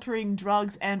mind-altering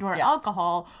drugs and or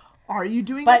alcohol, are you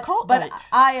doing a cult But right?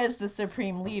 I, as the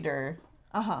supreme leader,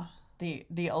 Uh-huh.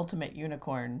 The ultimate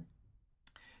unicorn,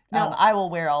 Now- I will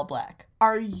wear all black.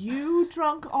 Are you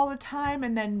drunk all the time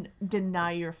and then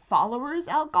deny your followers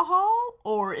alcohol?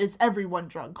 Or is everyone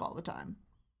drunk all the time?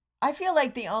 I feel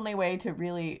like the only way to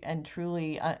really and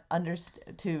truly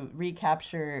to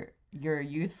recapture your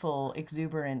youthful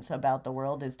exuberance about the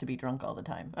world is to be drunk all the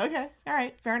time. Okay, all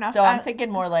right, fair enough. So I'm thinking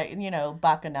more like,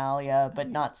 bacchanalia, but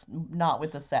not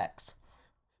with the sex.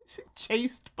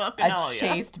 Chaste bacchanalia. A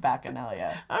chaste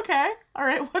bacchanalia. Okay, all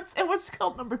right. What's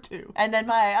cult number 2? And then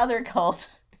my other cult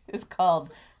is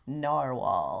called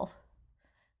Narwhal.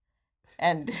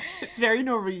 And it's very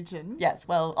Norwegian. Yes,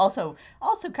 well, also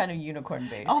kind of unicorn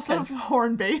based. Also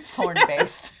horn based. Horn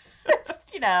based.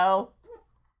 Well,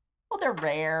 they're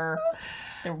rare.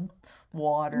 They're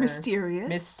water.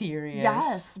 Mysterious.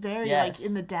 Yes, very like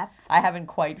in the depth. I haven't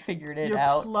quite figured it You're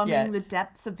out plumbing yet. the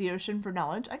depths of the ocean for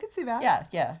knowledge. I could see that.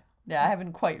 Yeah. I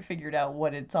haven't quite figured out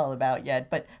what it's all about yet,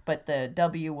 but the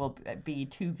W will be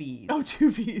 2 V's. Oh,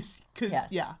 2 V's.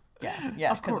 Yes. Yeah.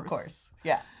 Yeah, of course.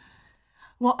 Yeah.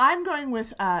 Well, I'm going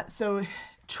with,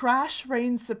 Trash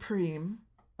Reigns Supreme.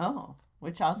 Oh.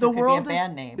 Which also could be a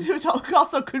band name. Which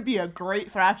also could be a great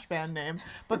thrash band name.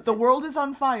 But the world is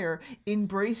on fire.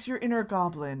 Embrace your inner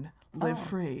goblin. Live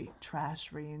free.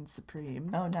 Trash reigns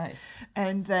supreme. Oh, nice.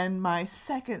 And then my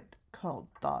second cult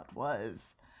thought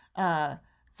was the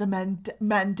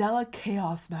Mandela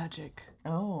Chaos Magic.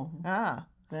 Oh. Yeah.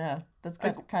 That's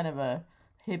kind of a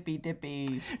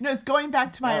hippy-dippy... No, it's going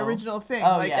back to my original thing.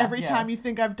 Every time you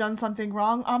think I've done something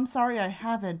wrong, I'm sorry, I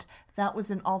haven't. That was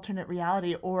an alternate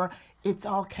reality, or it's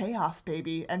all chaos,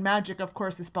 baby. And magic, of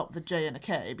course, is spelled with a J and a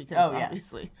K, because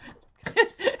obviously...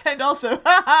 And also,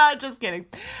 just kidding.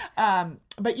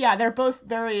 But yeah, they're both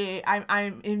very...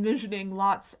 I'm envisioning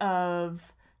lots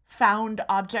of found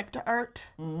object art.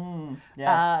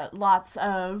 Yes. Lots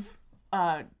of...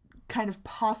 kind of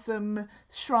possum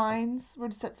shrines. We're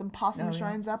to set some possum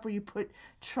shrines up where you put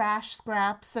trash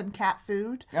scraps and cat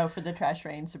food. Oh, for the Trash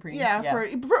Reign Supreme. Yeah.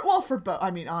 For both.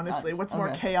 I mean, honestly, what's more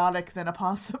chaotic than a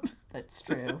possum? That's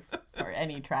true. Or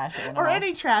any trash animal. Or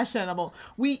any trash animal.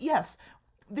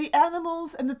 The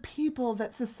animals and the people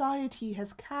that society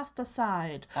has cast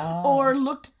aside or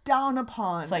looked down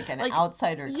upon. It's like an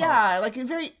outsider cult. Yeah, like a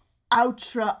very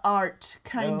outra art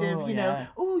kind of, you know,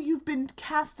 you've been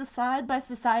cast aside by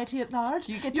society at large.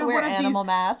 You get to wear animal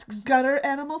masks. Gutter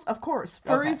animals, of course.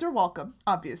 Furries are welcome,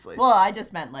 obviously. Well, I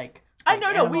just meant like I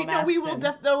know, we will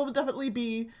there will definitely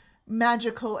be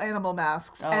magical animal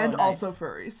masks and also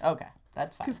furries. Okay,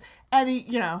 that's fine.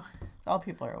 Because all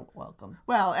people are welcome.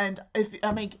 Well, and if you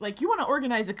want to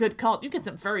organize a good cult, you get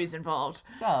some furries involved.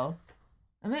 Oh,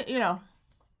 and they,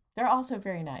 they're also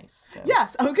very nice. So.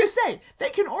 Yes, I was gonna say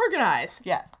they can organize.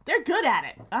 Yeah, they're good at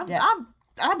it.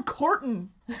 I'm courting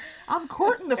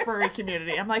the furry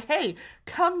community. I'm like, hey,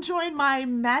 come join my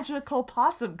magical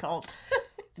possum cult.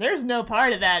 There's no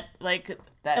part of that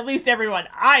at least everyone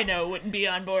I know wouldn't be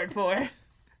on board for. And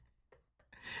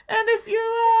if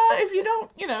you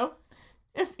don't,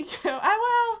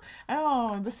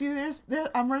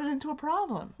 I'm running into a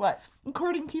problem. What? I'm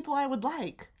courting people I would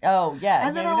like. Oh yeah,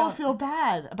 and then I won't feel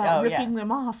bad about ripping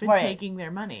them off and taking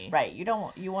their money. Right. You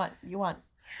want.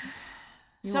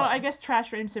 So I guess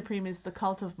Trash Reign Supreme is the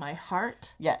cult of my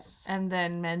heart. Yes. And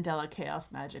then Mandela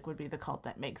Chaos Magic would be the cult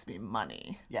that makes me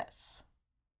money. Yes.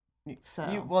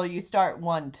 So you start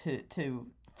one to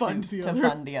fund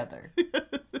the other.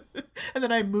 And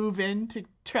then I move into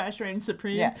Trash Reign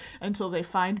Supreme until they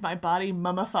find my body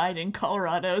mummified in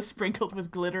Colorado, sprinkled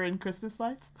with glitter and Christmas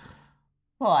lights.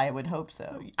 Well, I would hope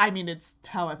so. I mean, it's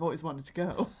how I've always wanted to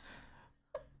go.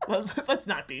 Well, let's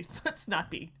not be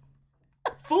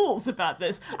fools about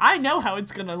this. I know how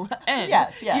it's gonna end.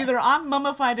 Yeah. Either I'm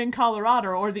mummified in Colorado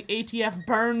or the ATF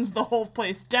burns the whole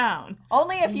place down.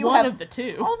 Only if you one of the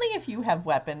two. Only if you have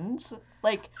weapons.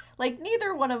 Like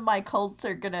neither one of my cults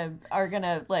are gonna we're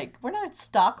not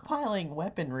stockpiling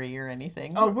weaponry or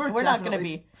anything. Oh, we're not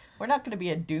gonna be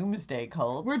a doomsday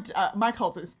cult. My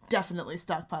cult is definitely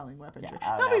stockpiling weaponry.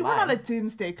 Yeah, we're not a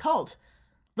doomsday cult.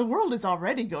 The world is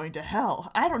already going to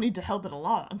hell. I don't need to help it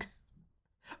along.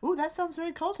 Ooh, that sounds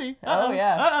very culty. Oh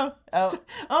yeah. Oh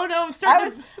no, I'm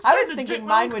starting. I was thinking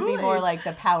mine would be more like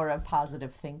the power of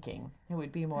positive thinking. It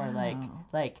would be more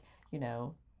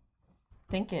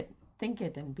think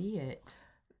it and be it.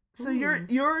 So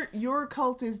your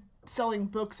cult is selling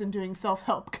books and doing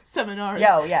self-help seminars.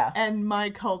 Yeah. And my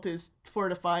cult is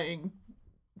fortifying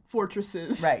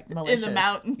fortresses militias. in the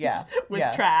mountains with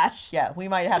trash. Yeah, we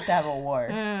might have to have a war.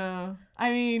 I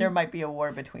mean, there might be a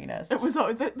war between us. It was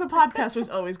always, the podcast was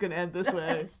always going to end this way.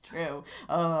 It's true.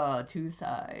 Two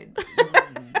sides.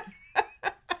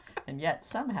 And yet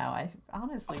somehow I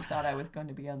honestly thought I was going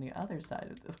to be on the other side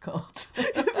of this cult. You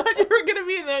thought you were going to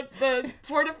be in the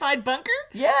fortified bunker?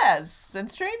 Yes,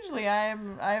 and strangely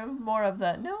I'm more of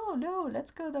the no.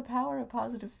 Let's go the power of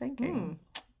positive thinking,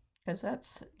 because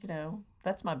that's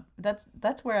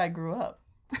that's where I grew up.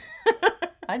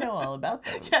 I know all about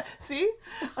those. Yeah, see,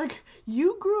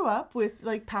 you grew up with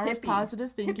power of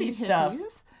positive thinking hippie stuff.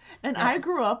 hippies, and I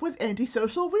grew up with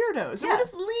antisocial weirdos. So we're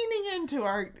just leaning into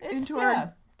our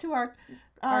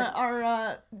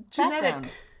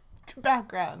genetic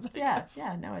backgrounds. Yeah,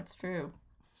 no, it's true.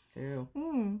 It's true.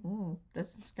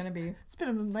 This is gonna be. It's been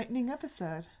an enlightening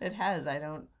episode. It has.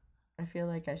 I feel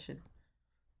like I should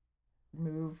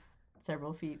move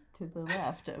several feet to the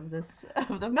left of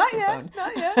the Not microphone.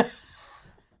 yet.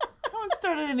 I haven't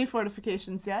started any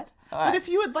fortifications yet. All right. But if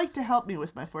you would like to help me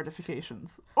with my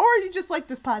fortifications, or you just like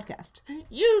this podcast,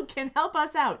 you can help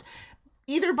us out.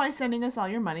 Either by sending us all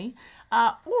your money,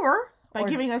 or by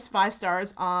giving us 5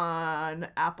 stars on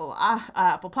Apple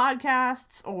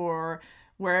Podcasts, or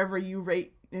wherever you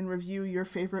rate and review your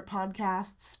favorite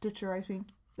podcasts. Stitcher, I think.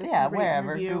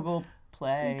 Wherever. Google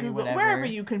Play, Google, whatever. wherever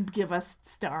you can give us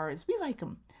stars. We like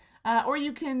them. Or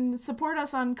you can support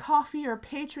us on Ko-fi or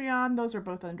Patreon. Those are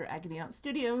both under Agony Aunt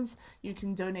Studios. You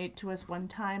can donate to us one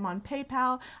time on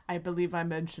PayPal. I believe I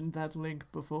mentioned that link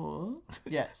before.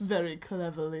 Yes. Very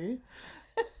cleverly.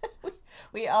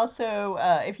 We also,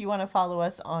 if you want to follow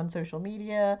us on social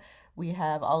media, we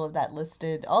have all of that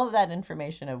listed. All of that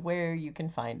information of where you can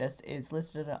find us is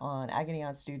listed on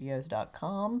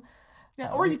agonyauntstudios.com.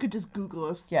 Yeah, or you could just Google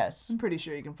us. Yes. I'm pretty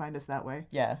sure you can find us that way.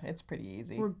 Yeah, it's pretty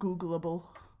easy. We're Googleable.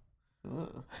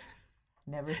 Ooh.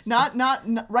 Never. Not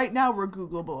right now. We're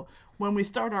Googleable. When we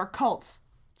start our cults,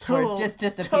 We're just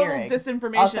disappearing. Total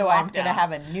disinformation. Also, I'm lockdown. gonna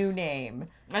have a new name.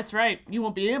 That's right. You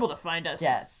won't be able to find us.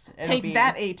 Yes. Take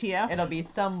that, ATF. It'll be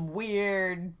some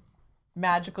weird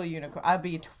magical unicorn. I'll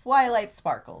be Twilight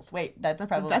Sparkles. Wait, that's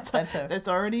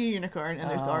already a unicorn, and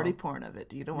there's already porn of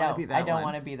it. You don't want to be that one. I don't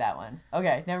want to be that one.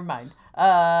 Okay, never mind.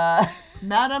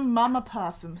 Madam Mama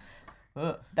Possum.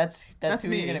 Ugh, that's who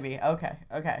me. you're gonna be.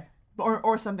 Okay.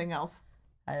 Or something else.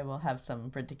 I will have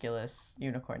some ridiculous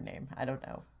unicorn name. I don't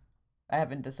know. I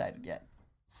haven't decided yet.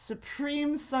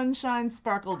 Supreme Sunshine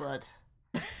Sparklebutt.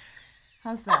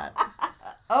 How's that?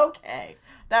 Okay,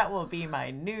 that will be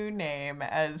my new name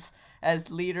as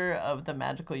leader of the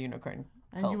magical unicorn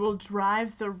And cult. you will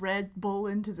drive the Red Bull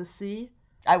into the sea.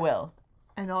 I will.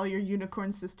 And all your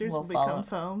unicorn sisters will follow. become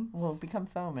foam. Will become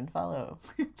foam and follow.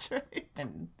 That's right.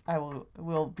 And I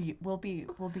will be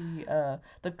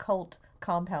the cult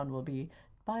compound will be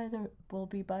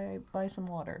by some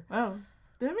water. Oh,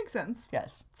 that makes sense.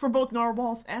 Yes. For both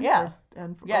narwhals and either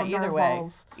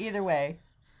narwhals. way,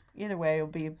 it'll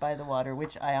be by the water,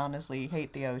 which I honestly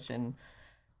hate the ocean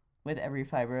with every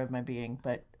fiber of my being,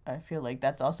 but I feel like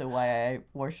that's also why I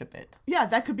worship it. Yeah,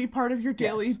 that could be part of your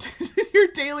daily your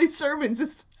daily sermons.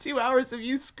 It's 2 hours of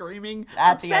you screaming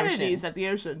At the obscenities ocean. at the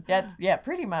ocean. Yeah,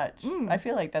 pretty much. I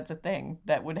feel like that's a thing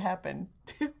that would happen.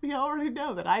 We already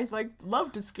know that I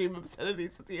love to scream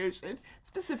obscenities at the ocean,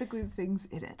 specifically the things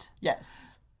in it.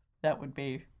 Yes, that would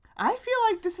be. I feel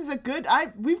like this is a good.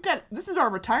 This is our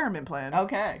retirement plan.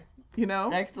 Okay. You know,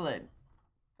 excellent.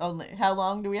 Only how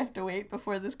long do we have to wait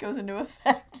before this goes into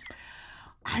effect?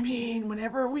 I mean,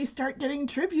 whenever we start getting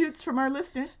tributes from our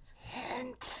listeners.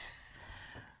 Hint.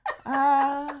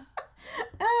 Oh,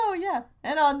 yeah.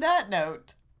 And on that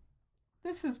note,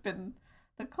 this has been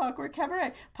the Clockwork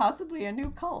Cabaret. Possibly a new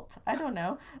cult. I don't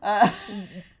know.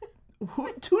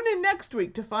 Tune in next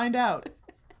week to find out.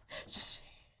 She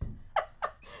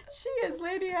is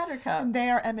Lady Attercup. And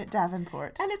they are Emmett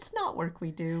Davenport. And it's not work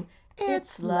we do.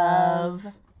 It's love.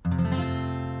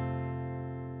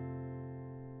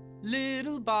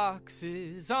 Little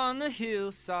boxes on the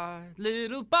hillside,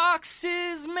 little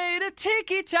boxes made of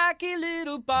ticky-tacky,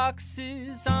 little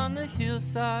boxes on the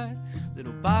hillside,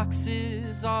 little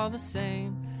boxes all the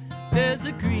same. There's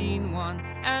a green one,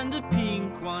 and a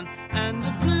pink one, and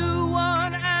a blue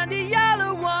one, and a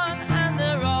yellow one, and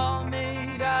they're all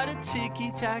made out of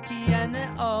ticky-tacky, and they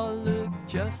all look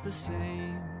just the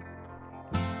same.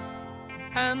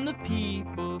 And the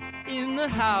people in the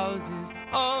houses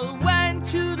all went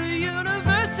to the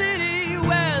university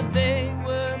where they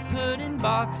were put in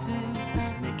boxes.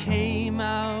 They came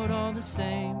out all the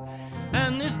same.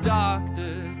 And there's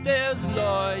doctors, there's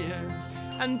lawyers,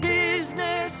 and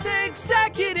business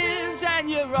executives, and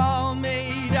you're all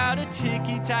made out of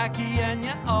ticky-tacky, and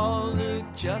you all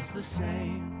look just the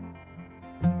same.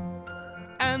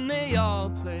 And they all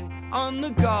play on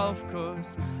the golf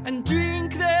course and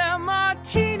drink their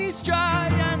martinis dry,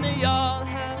 and they all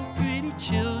have pretty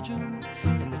children,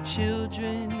 and the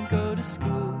children go to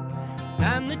school,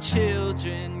 and the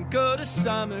children go to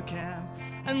summer camp,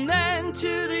 and then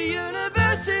to the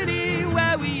university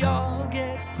where we all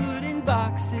get put in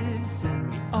boxes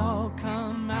and we all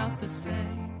come out the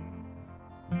same.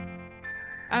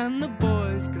 And the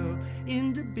boys go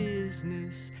into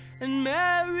business and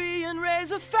marry and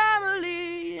raise a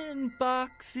family in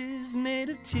boxes made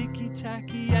of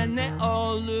ticky-tacky, and they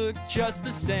all look just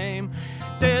the same.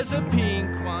 There's a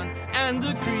pink one, and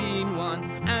a green one,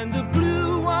 and a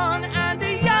blue one, and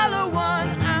a yellow one,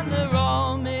 and they're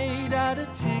all made out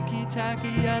of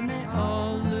ticky-tacky, and they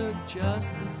all look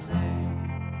just the same.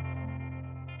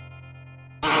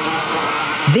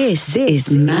 This is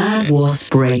Mad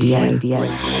Wasp Radio.